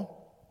 24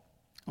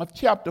 of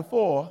chapter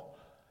 4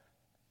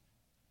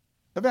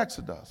 of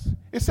Exodus.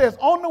 It says,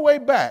 on the way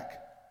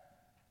back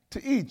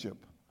to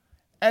Egypt,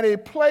 at a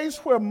place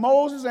where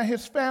Moses and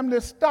his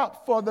family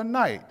stopped for the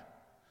night,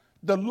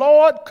 the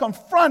Lord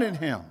confronted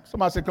him.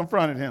 Somebody say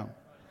confronted him.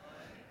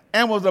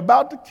 And was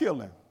about to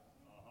kill him.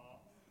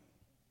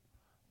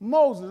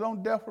 Moses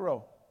on death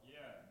row.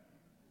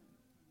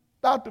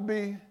 About to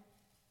be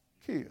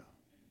killed.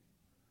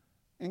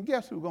 And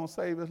guess who's going to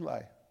save his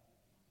life?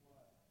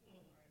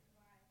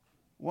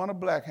 One of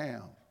Black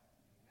Ham's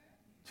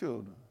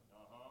children.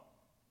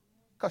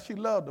 Because she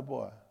loved the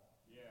boy.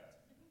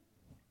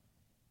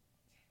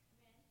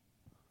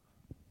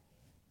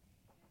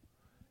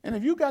 And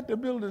if you got the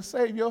ability to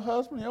save your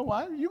husband, your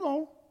wife, you're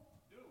going to.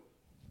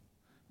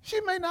 She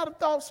may not have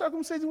thought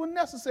circumcision was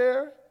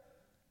necessary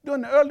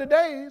during the early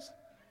days,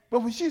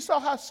 but when she saw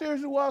how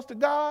serious it was to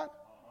God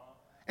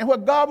and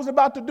what God was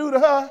about to do to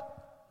her,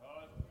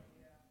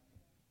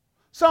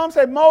 some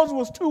say Moses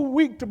was too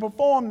weak to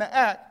perform the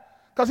act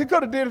because he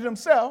could have did it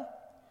himself.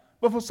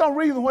 But for some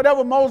reason,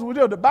 whatever Moses would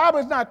do, the Bible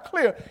is not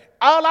clear.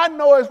 All I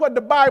know is what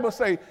the Bible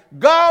says.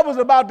 God was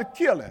about to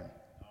kill him.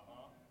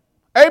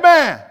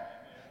 Amen.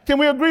 Can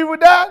we agree with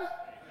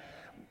that?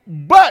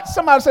 But,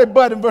 somebody say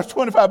but in verse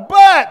 25.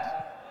 But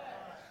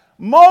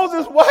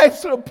Moses' wife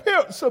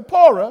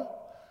Zipporah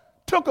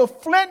took a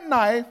flint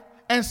knife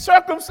and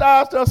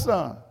circumcised her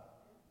son.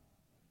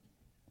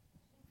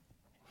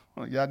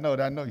 Well, y'all know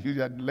that. I know you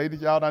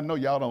ladies, y'all. I know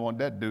y'all don't want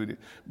that duty.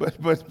 But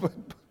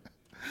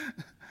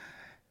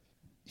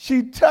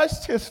she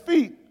touched his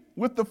feet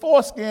with the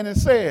foreskin and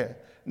said,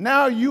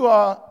 "Now you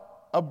are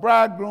a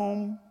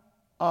bridegroom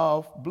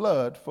of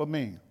blood for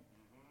me."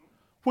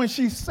 When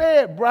she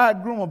said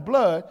bridegroom of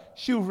blood,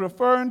 she was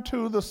referring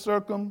to the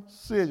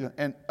circumcision.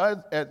 And as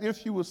if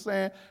she was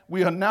saying,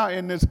 we are now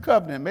in this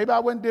covenant. Maybe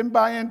I didn't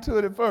buy into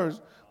it at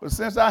first, but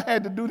since I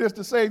had to do this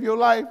to save your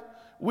life,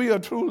 we are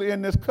truly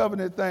in this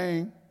covenant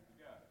thing.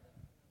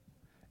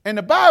 And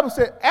the Bible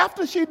said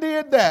after she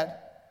did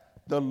that,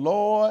 the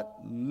Lord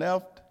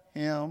left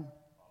him.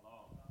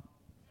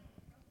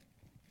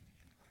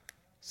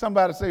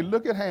 Somebody say,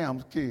 look at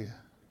Ham's kid.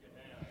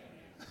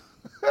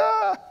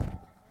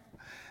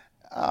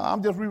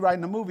 I'm just rewriting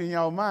the movie in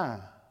y'all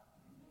mind.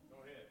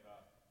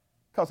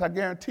 Because I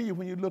guarantee you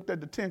when you looked at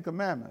the Ten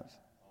Commandments,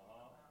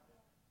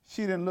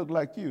 she didn't look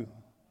like you.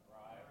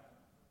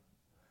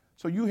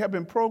 So you have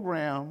been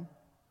programmed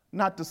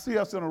not to see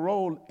us in a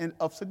role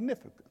of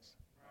significance.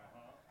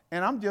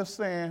 And I'm just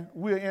saying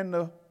we're in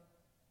the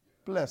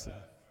blessing.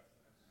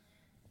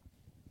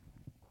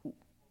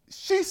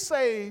 She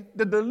saved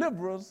the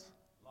deliverer's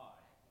life.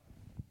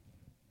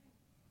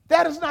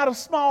 That is not a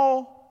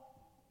small.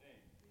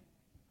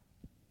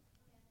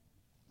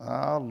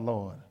 Oh,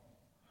 Lord.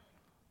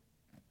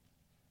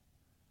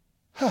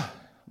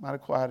 Mighty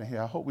quiet in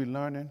here. I hope we're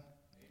learning,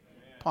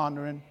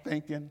 pondering,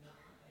 thinking,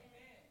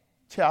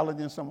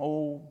 challenging some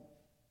old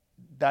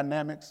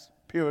dynamics,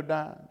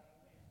 paradigm.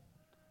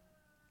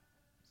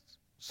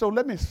 So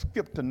let me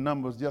skip to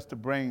Numbers just to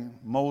bring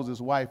Moses'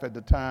 wife at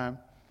the time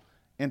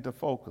into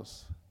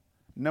focus.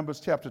 Numbers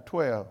chapter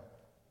 12.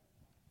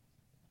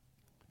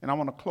 And I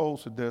want to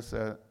close with this,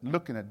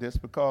 looking at this,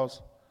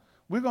 because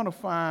we're going to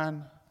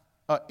find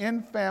an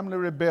in-family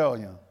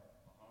rebellion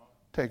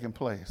taking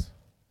place.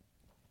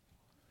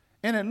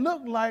 And it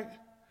looked like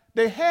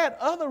they had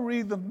other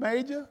reasons,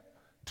 Major,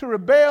 to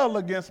rebel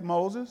against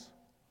Moses.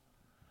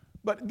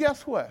 But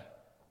guess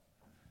what?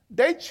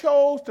 They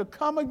chose to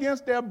come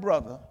against their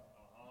brother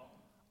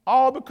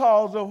all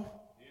because of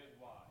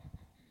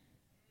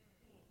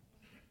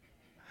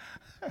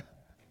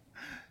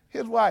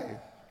his wife.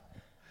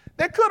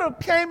 They could have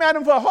came at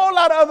him for a whole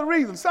lot of other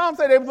reasons. Some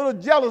say they were a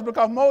little jealous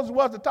because Moses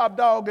was the top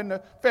dog in the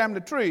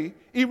family tree.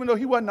 Even though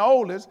he wasn't the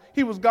oldest,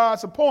 he was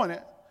God's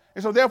appointed.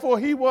 And so therefore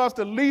he was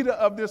the leader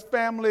of this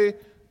family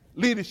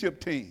leadership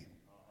team.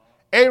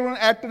 Aaron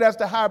acted as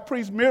the high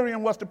priest.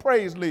 Miriam was the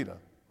praise leader.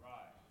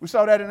 We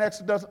saw that in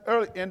Exodus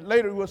early, and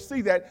later we'll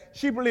see that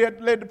she really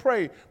had led the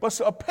praise. But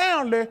so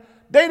apparently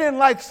they didn't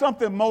like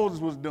something Moses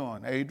was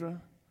doing, Adrian.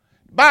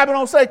 The Bible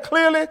don't say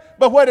clearly,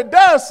 but what it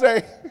does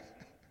say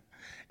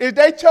is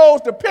they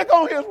chose to pick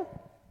on his.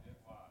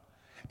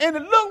 And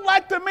it looked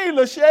like to me,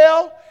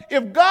 Lachelle,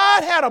 if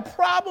God had a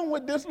problem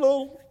with this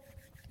little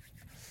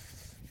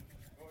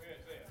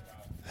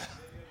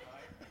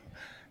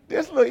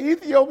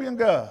Ethiopian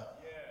girl,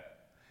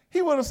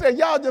 he would have said,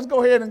 y'all just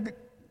go ahead and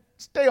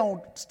stay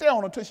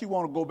on until she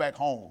want to go back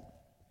home.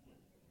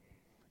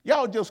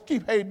 Y'all just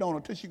keep hating on her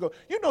until she go.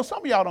 You know, some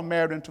of y'all done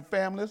married into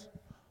families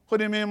where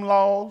them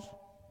in-laws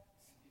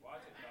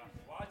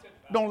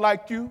don't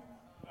like you.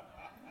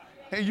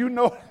 And you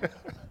know,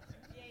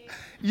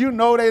 you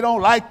know they don't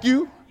like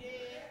you.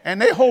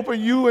 And they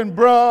hoping you and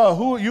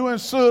bruh, you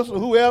and sis or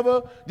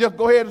whoever just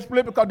go ahead and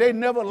split because they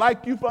never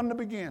liked you from the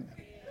beginning.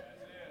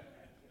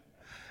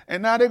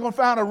 And now they're going to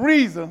find a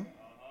reason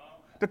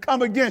to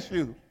come against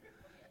you.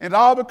 And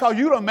all because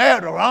you done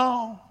married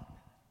around.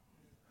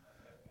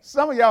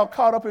 Some of y'all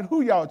caught up in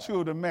who y'all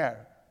children marry.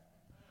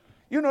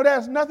 You know,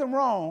 there's nothing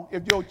wrong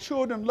if your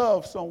children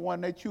love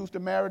someone they choose to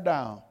marry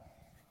down.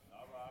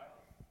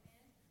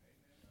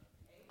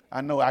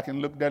 I know I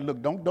can look that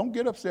look. Don't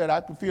get upset. I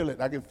can feel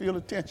it. I can feel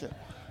the tension.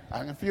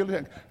 I can feel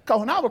it. Because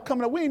when I was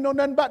coming up, we didn't know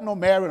nothing about no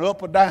marrying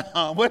up or down.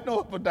 Wasn't no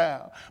up or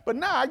down. But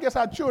now I guess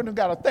our children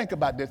got to think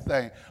about this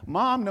thing.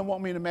 Mom didn't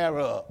want me to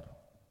marry up.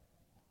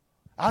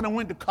 I done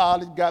went to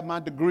college, got my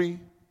degree.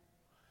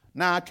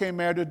 Now I can't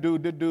marry this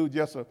dude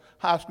just a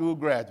high school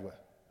graduate.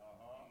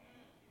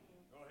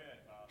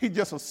 He's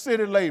just a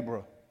city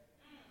laborer.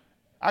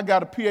 I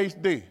got a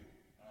PhD.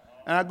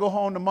 And I go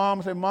home to mom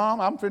and say, Mom,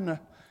 I'm finna,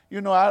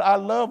 I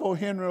love old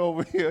Henry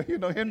over here.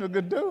 Henry a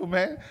good dude,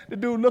 man. The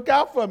dude look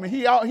out for me.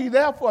 He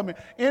there for me.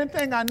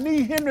 Anything I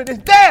need, Henry is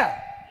there.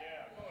 Yeah,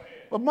 go ahead.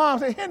 But mom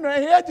said, Henry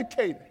ain't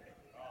educated.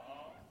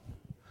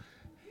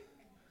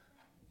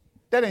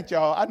 That ain't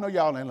y'all. I know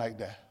y'all ain't like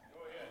that.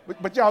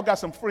 But y'all got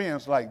some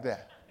friends like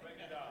that.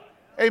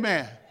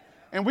 Amen.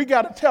 And we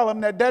got to tell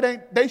them that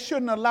they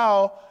shouldn't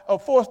allow or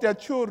force their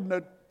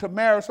children to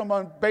marry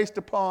someone based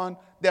upon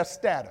their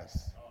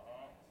status.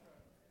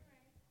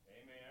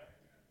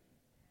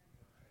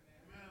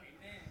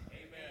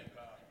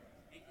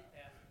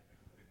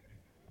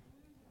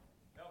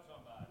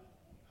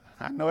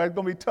 I know that's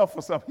going to be tough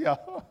for some of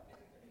y'all.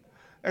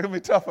 It's going to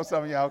be tough for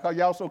some of y'all because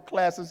y'all so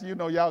classist.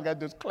 Y'all got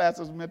this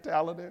classist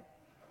mentality.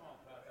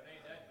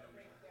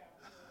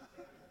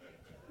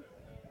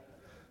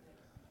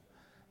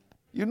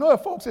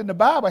 If folks in the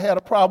Bible had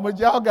a problem with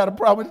y'all got a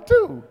problem with it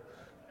too.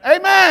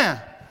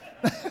 Amen.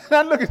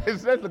 Now look at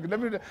this.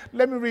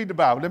 Let me read the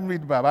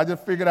Bible. I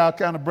just figured I'll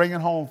kind of bring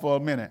it home for a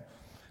minute.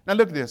 Now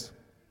look at this.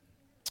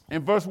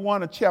 In verse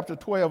 1 of chapter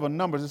 12 of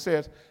Numbers, it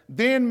says,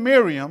 Then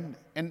Miriam,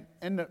 and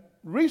the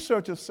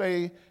researchers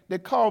say they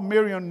called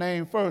Miriam's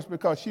name first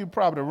because she was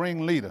probably the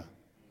ringleader.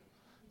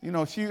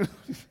 Because she was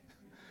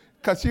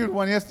the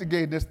one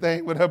instigating this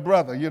thing with her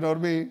brother, you know what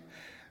I mean?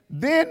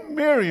 Then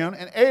Miriam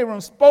and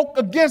Aaron spoke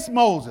against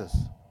Moses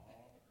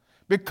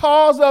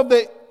because of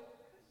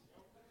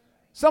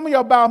some of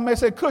y'all Bible may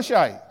say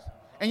Cushites.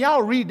 And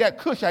y'all read that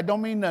Cushite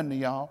don't mean nothing to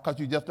y'all because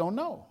you just don't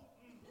know.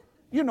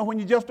 When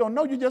you just don't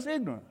know, you're just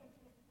ignorant.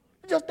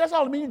 That's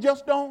all it means, you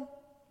just don't.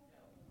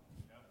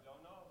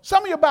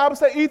 Some of your Bibles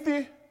say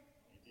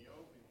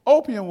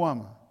Ethiopian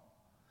woman.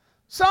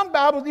 Some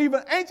Bibles,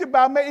 even ancient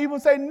Bibles, may even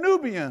say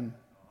Nubian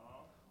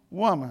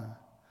woman.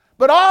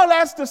 But all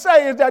that's to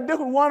say is that this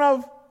was one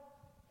of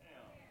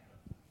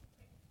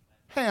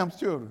Ham's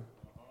children.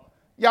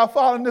 Y'all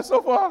following this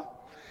so far?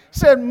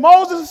 Said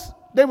Moses,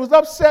 they was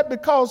upset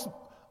because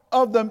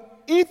of the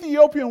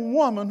Ethiopian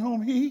woman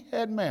whom he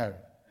had married.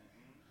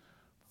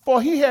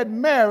 For he had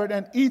married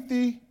an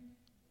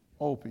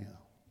Ethiopian.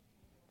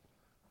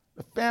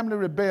 The family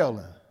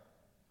rebelling.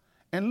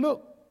 And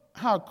look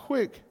how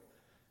quick,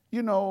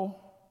 God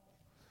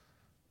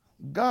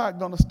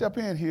going to step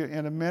in here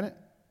in a minute,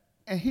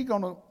 and he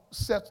going to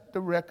set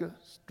the record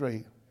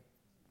straight.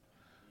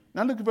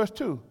 Now look at verse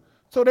 2.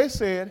 So they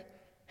said,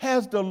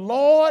 has the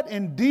Lord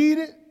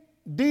indeed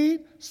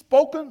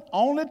spoken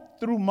only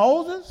through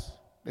Moses?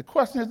 The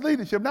question is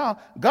leadership. Now,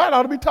 God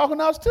ought to be talking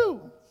to us too.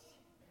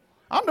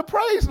 I'm the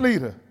praise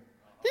leader.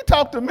 He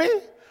talked to me.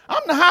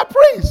 I'm the high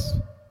priest.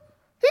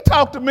 He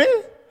talked to me.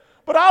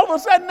 But all of a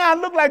sudden now it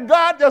look like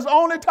God just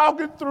only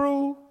talking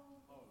through.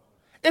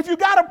 If you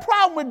got a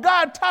problem with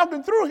God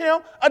talking through him,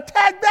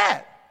 attack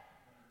that.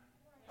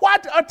 Why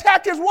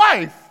attack his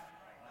wife?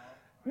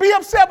 Be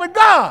upset with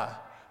God.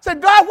 Say,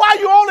 God, why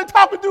are you only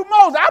talking through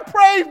Moses? I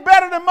praise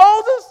better than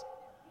Moses.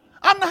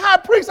 I'm the high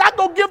priest. I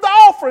go give the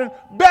offering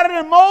better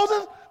than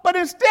Moses. But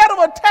instead of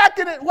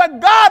attacking it, what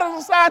God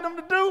has assigned them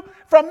to do,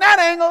 from that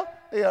angle,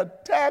 they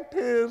attacked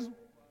his.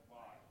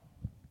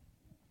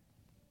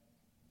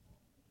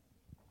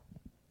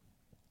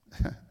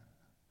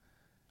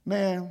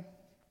 Man,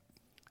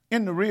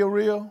 in the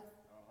real,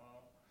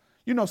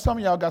 some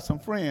of y'all got some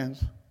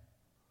friends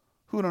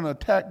who done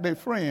attack their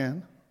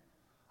friend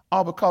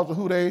all because of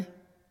who they.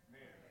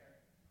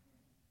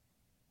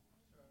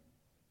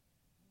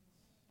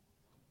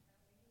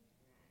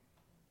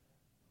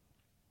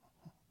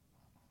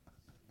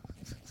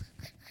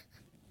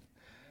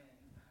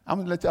 I'm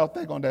going to let y'all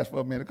think on that for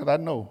a minute because I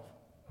know.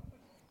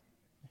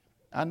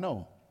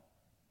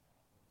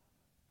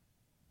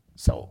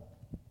 So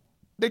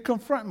they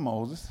confront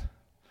Moses,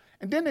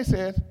 and then they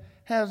said,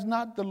 has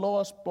not the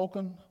Lord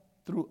spoken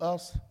through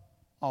us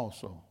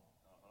also?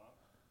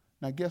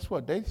 Now guess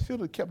what? They should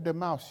have kept their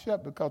mouth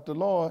shut because the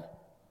Lord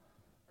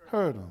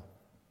heard them.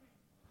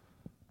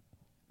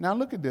 Now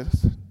look at this.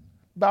 The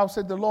Bible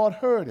said the Lord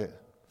heard it.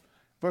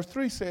 Verse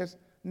 3 says,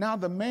 now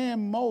the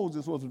man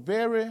Moses was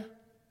very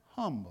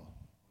humble,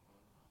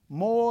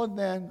 more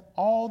than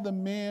all the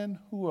men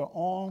who are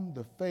on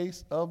the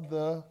face of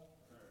the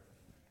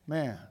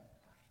man.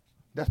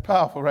 That's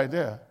powerful right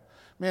there.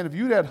 Man, if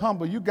you're that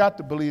humble, you got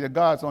to believe that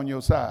God's on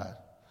your side.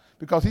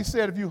 Because he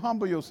said if you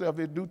humble yourself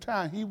in due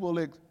time, he will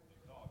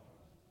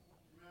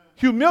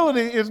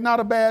Humility is not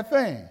a bad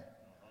thing.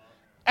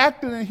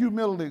 Acting in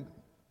humility,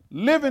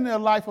 living a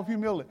life of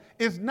humility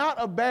is not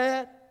a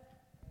bad,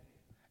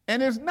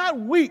 and it's not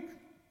weak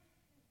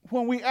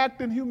when we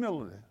act in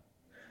humility.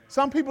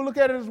 Some people look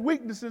at it as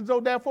weakness, and so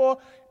therefore,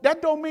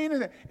 that don't mean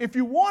anything. If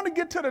you want to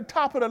get to the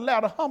top of the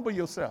ladder, humble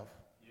yourself.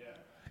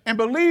 And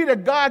believe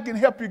that God can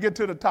help you get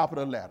to the top of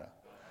the ladder.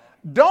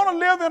 Don't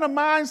live in a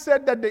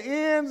mindset that the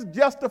ends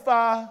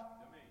justify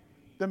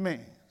the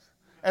means.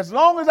 As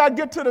long as I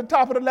get to the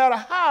top of the ladder,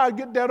 how I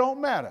get there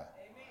don't matter.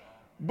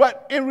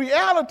 But in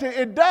reality,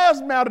 it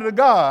does matter to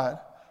God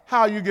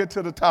how you get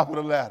to the top of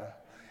the ladder.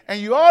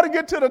 And you ought to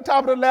get to the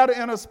top of the ladder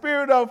in a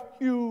spirit of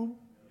humility.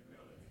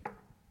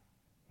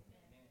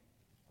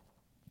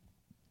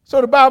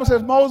 So the Bible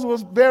says Moses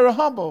was very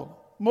humble,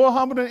 more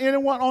humble than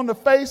anyone on the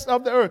face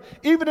of the earth.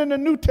 Even in the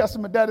New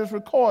Testament, that is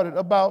recorded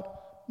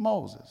about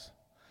Moses.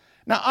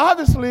 Now,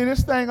 obviously,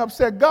 this thing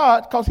upset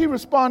God because he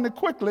responded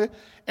quickly,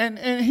 and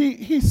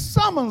he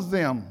summons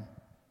them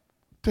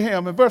to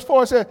him. In verse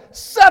 4, it says,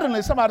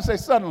 suddenly, somebody say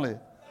suddenly.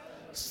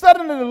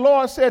 Suddenly the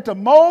Lord said to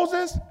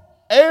Moses,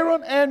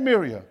 Aaron, and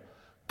Miriam,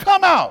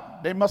 come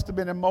out. They must have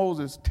been in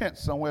Moses' tent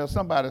somewhere,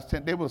 somebody's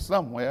tent. They were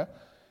somewhere.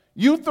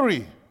 You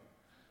three,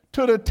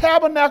 to the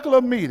tabernacle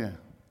of meeting.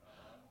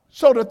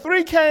 So the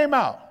three came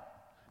out.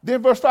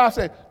 Then verse 5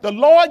 says, the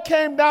Lord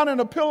came down in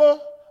a pillar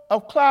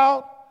of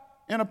cloud,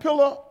 and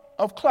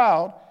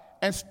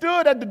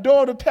stood at the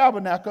door of the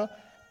tabernacle,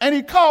 and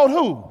he called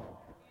who?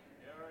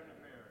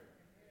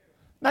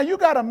 Now you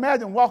got to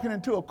imagine walking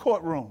into a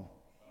courtroom.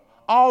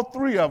 All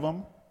three of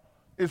them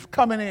is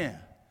coming in.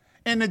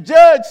 And the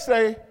judge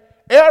say,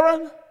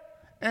 Aaron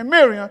and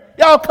Miriam,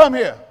 y'all come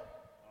here.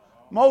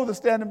 Moses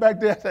standing back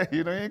there say,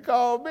 you ain't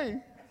called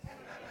me.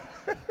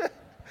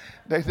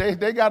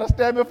 They got to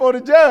stand before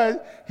the judge.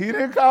 He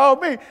didn't call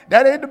me.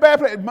 That ain't the bad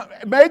place.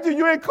 Major,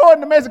 you ain't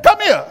courting the man.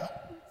 Come here.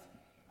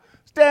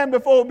 Stand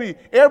before me.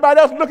 Everybody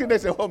else looking, they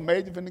say, oh,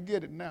 Major finna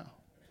get it now.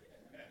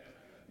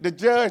 The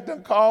judge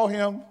done called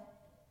him.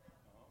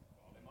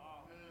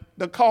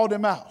 Done called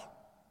him out.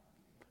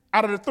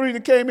 Out of the three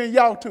that came in,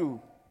 y'all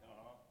two.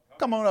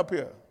 Come on up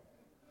here.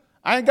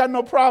 I ain't got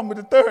no problem with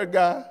the third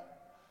guy.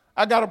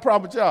 I got a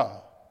problem with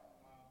y'all.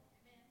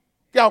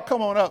 Y'all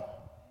come on up.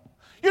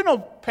 You know,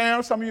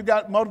 parents, some of you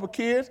got multiple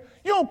kids.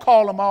 You don't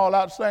call them all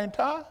out at the same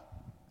time.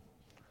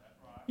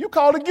 You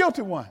call the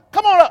guilty one.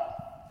 Come on up.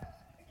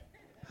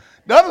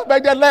 The others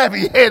back there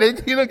laughing. Yeah,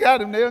 he done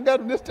got him. They done got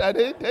him this time.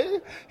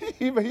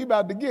 He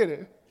about to get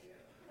it.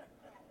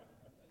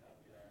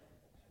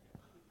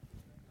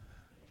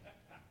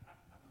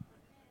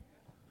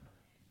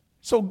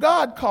 So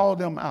God called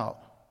them out.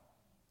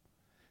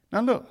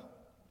 Now look.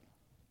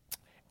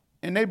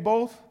 And they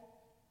both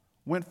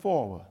went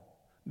forward.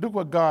 Look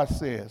what God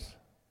says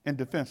in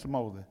defense of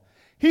Moses.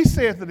 He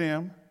says to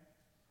them,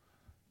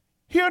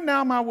 hear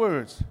now my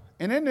words.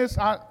 And in this,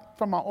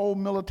 from my old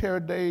military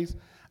days,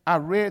 I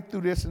read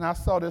through this and I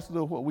saw this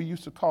little, what we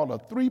used to call a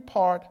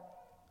 3-part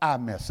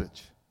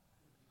iMessage.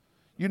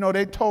 You know,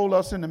 they told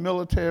us in the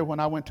military when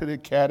I went to the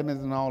academies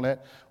and all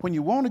that, when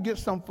you want to get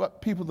some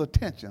people's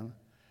attention,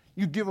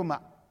 you give them an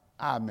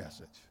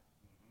iMessage.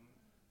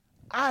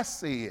 I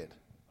said,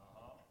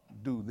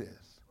 do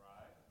this.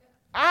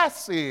 I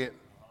said,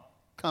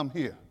 come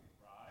here.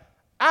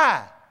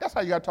 That's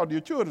how you got to talk to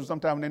your children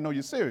sometimes when they know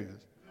you're serious.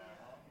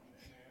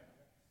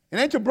 It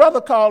ain't your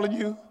brother calling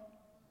you.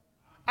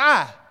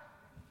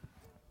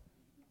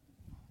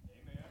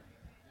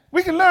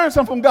 We can learn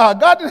something from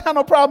God. God didn't have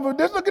no problem with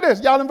this. Look at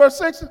this. Y'all in verse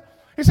 6.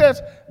 He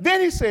says, then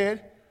he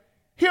said,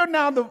 hear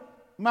now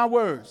my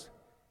words.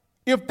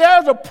 If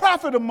there's a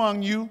prophet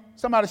among you,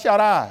 somebody shout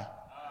I.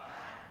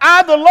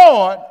 I, the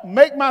Lord,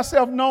 make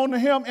myself known to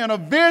him in a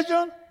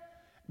vision.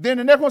 Then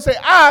the next one say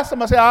I.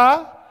 Somebody say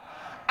I.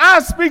 I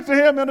speak to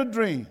him in a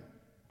dream.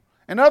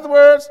 In other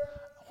words,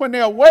 when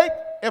they're awake,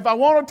 if I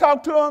want to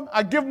talk to them,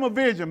 I give them a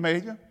vision,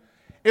 Major.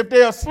 If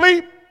they're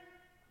asleep,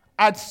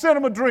 I send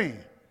them a dream.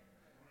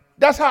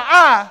 That's how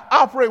I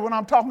operate when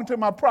I'm talking to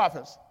my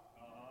prophets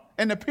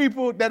and the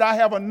people that I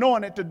have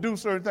anointed to do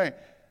certain things.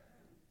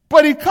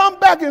 But he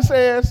come back and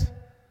says,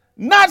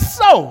 not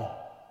so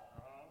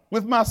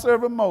with my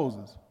servant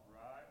Moses.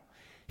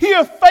 He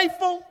is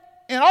faithful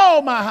in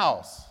all my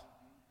house.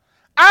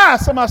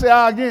 Somebody say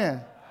I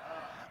again.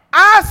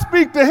 I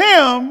speak to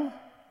him.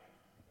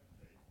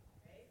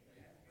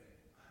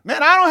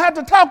 Man, I don't have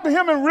to talk to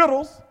him in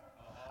riddles.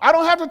 I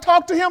don't have to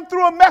talk to him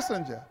through a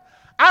messenger.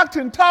 I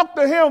can talk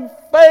to him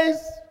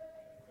face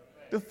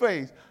to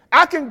face.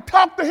 I can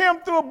talk to him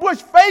through a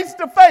bush face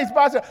to face.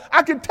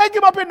 I can take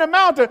him up in the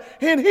mountain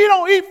and he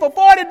don't eat for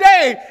 40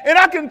 days and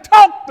I can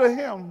talk to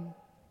him.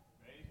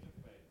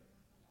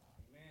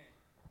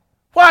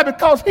 Why?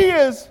 Because he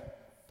is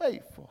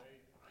faithful.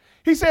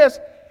 He says,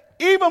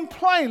 even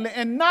plainly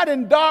and not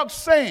in dark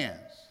sands.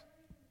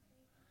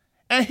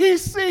 And he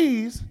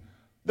sees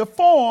the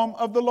form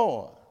of the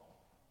Lord.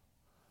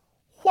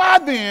 Why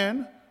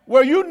then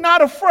were you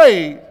not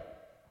afraid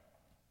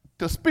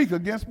to speak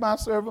against my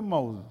servant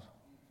Moses?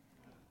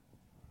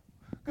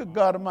 Good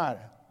God Almighty.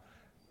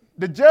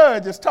 The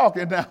judge is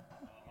talking now.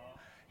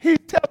 He's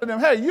telling them,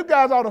 hey, you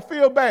guys ought to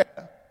feel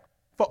bad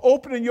for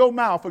opening your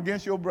mouth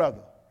against your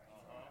brother.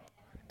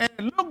 And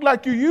it looked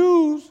like you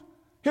used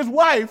his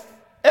wife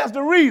as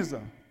the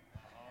reason.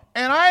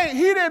 And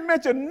he didn't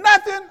mention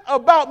nothing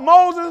about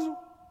Moses.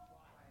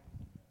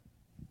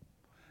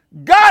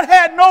 God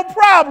had no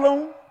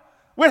problem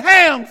with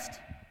Ham's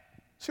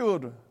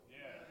children.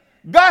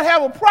 God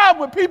have a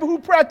problem with people who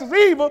practice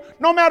evil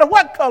no matter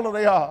what color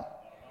they are.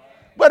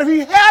 But if he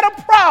had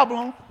a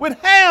problem with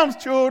Ham's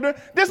children,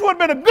 this would have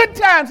been a good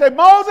time to say,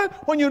 Moses,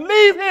 when you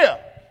leave here,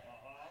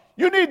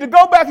 you need to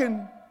go back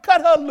and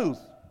cut her loose.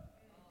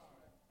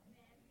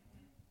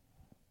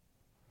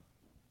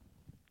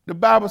 The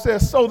Bible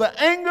says, so the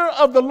anger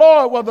of the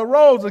Lord was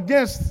arose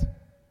against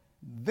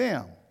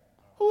them.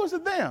 Who is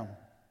it them?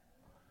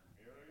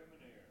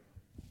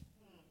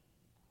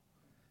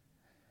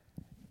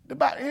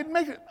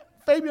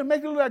 Fabian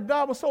make it look like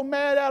God was so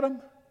mad at him.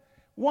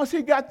 Once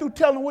he got through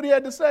telling him what he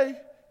had to say,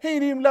 he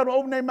didn't even let them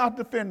open their mouth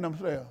to defend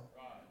themselves.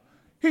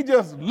 He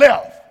just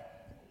left.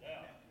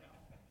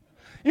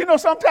 You know,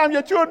 sometimes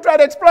your children try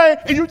to explain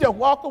and you just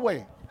walk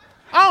away.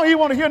 I don't even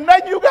want to hear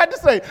nothing you got to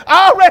say.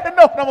 I already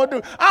know what I'm going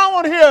to do. I don't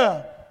want to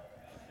hear.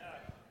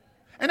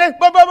 And then,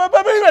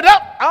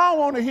 I don't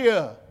want to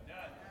hear.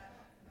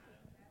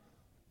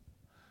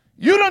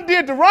 You done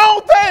did the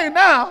wrong thing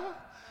now.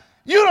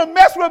 You done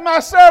messed with my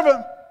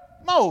servant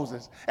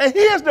Moses. And he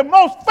is the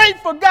most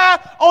faithful guy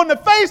on the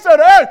face of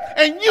the earth.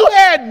 And you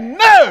had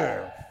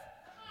nerve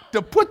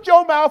to put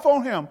your mouth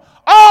on him.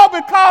 All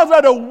because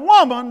of the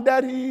woman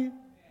that he...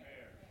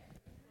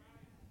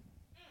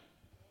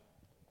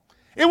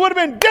 It would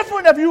have been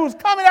different if you was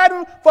coming at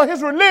him for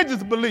his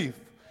religious belief.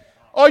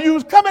 Or you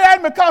was coming at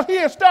him because he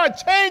had started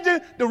changing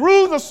the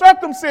rules of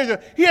circumcision.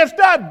 He had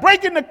started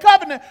breaking the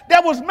covenant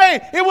that was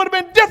made. It would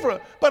have been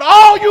different. But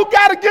all you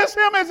got against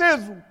him is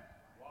his...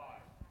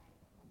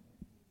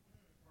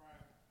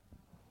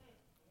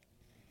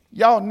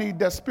 Y'all need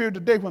that spirit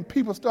today when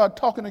people start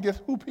talking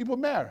against who people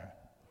marry.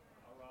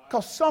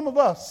 Because some of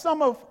us,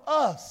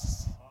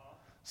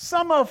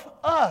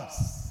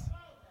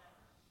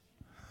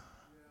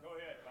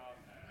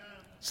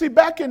 see,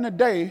 back in the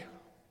day,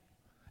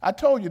 I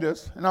told you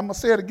this, and I'm going to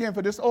say it again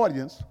for this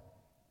audience.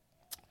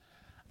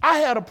 I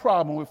had a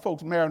problem with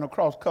folks marrying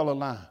across color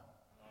line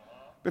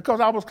because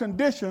I was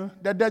conditioned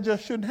that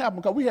just shouldn't happen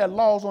because we had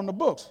laws on the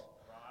books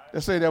that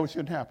say that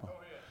shouldn't happen.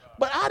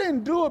 But I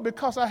didn't do it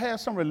because I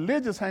had some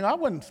religious hang. I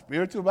wasn't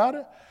spiritual about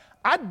it.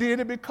 I did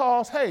it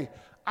because, hey,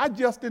 I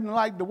just didn't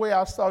like the way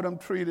I saw them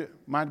treated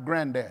my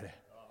granddaddy,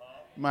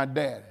 my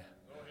daddy.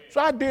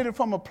 So I did it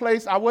from a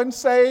place I wasn't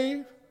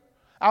saved.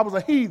 I was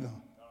a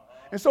heathen.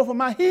 And so for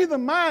my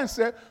heathen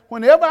mindset,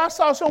 whenever I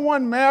saw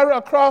someone marry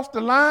across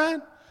the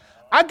line,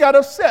 I got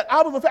upset.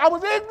 I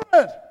was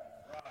ignorant.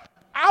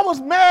 I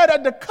was mad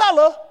at the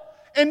color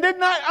and did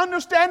not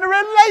understand the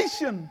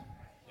relation.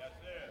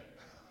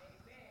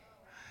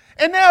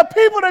 And there are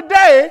people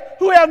today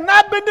who have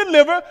not been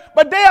delivered,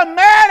 but they are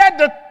mad at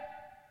the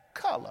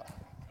color.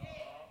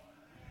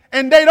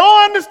 And they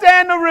don't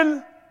understand the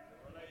relation.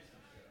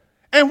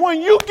 And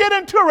when you get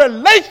into a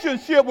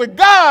relationship with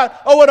God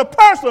or with a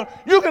person,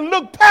 you can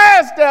look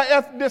past their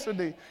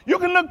ethnicity. You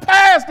can look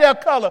past their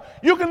color.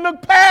 You can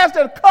look past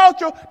their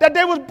culture that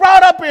they was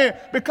brought up in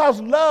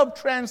because love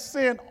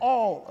transcends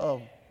all of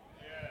them.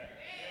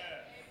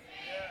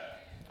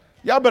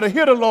 Y'all better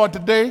hear the Lord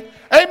today.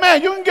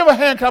 Amen. You can give a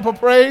hand clap of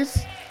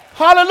praise.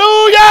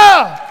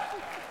 Hallelujah.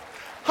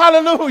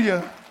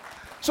 Hallelujah.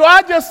 So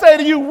I just say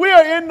to you, we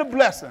are in the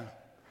blessing.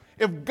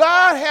 If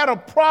God had a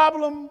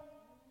problem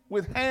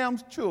with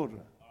Ham's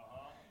children,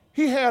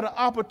 he had an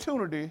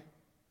opportunity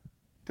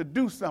to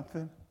do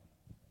something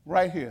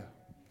right here.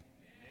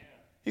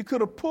 He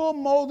could have pulled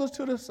Moses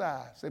to the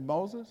side. Say,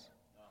 Moses,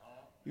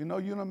 you know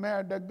you done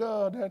married that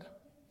girl that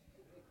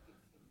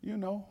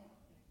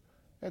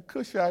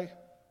Cushite.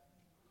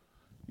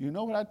 You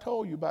know what I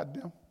told you about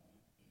them.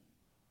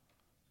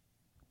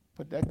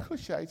 But that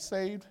Cushite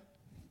saved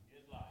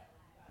his life.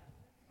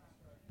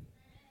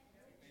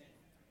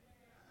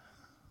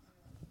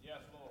 Yes,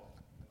 Lord.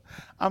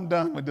 I'm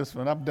done with this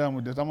one. I'm done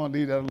with this. I'm going to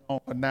leave that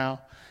alone for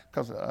now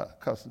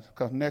because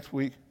next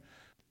week,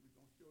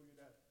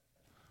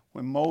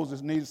 when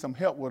Moses needed some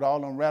help with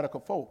all them radical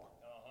folk,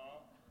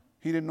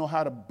 he didn't know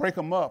how to break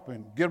them up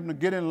and get them to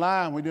get in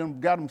line. We didn't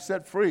got them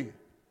set free.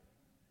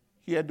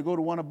 He had to go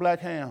to one of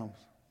Black Ham's.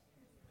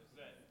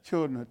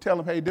 children. Tell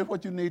them, hey, this is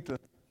what you need to do.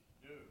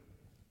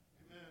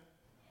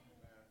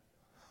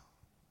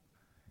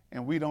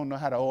 And we don't know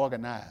how to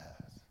organize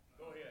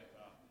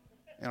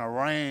and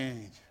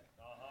arrange,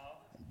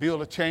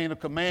 build a chain of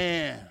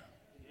command.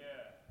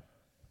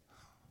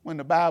 When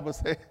the Bible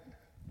says,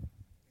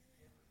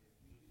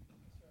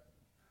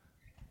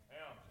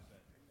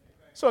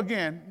 so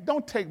again,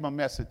 don't take my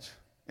message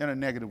in a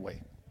negative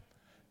way.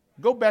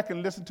 Go back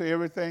and listen to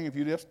everything if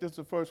this is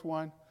the first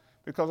one,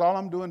 because all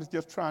I'm doing is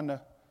just trying to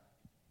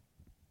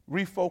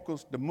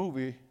refocus the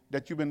movie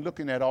that you've been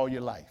looking at all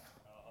your life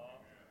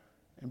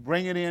and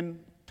bring it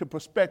into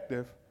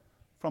perspective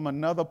from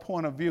another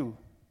point of view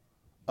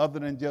other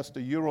than just the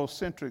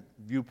Eurocentric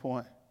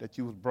viewpoint that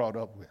you was brought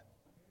up with.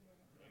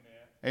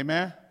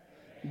 Amen? Amen?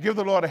 Give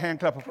the Lord a hand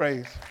clap of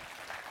praise.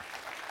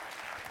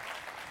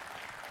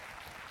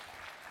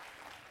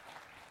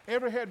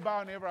 Every head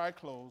bowed and every eye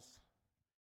closed.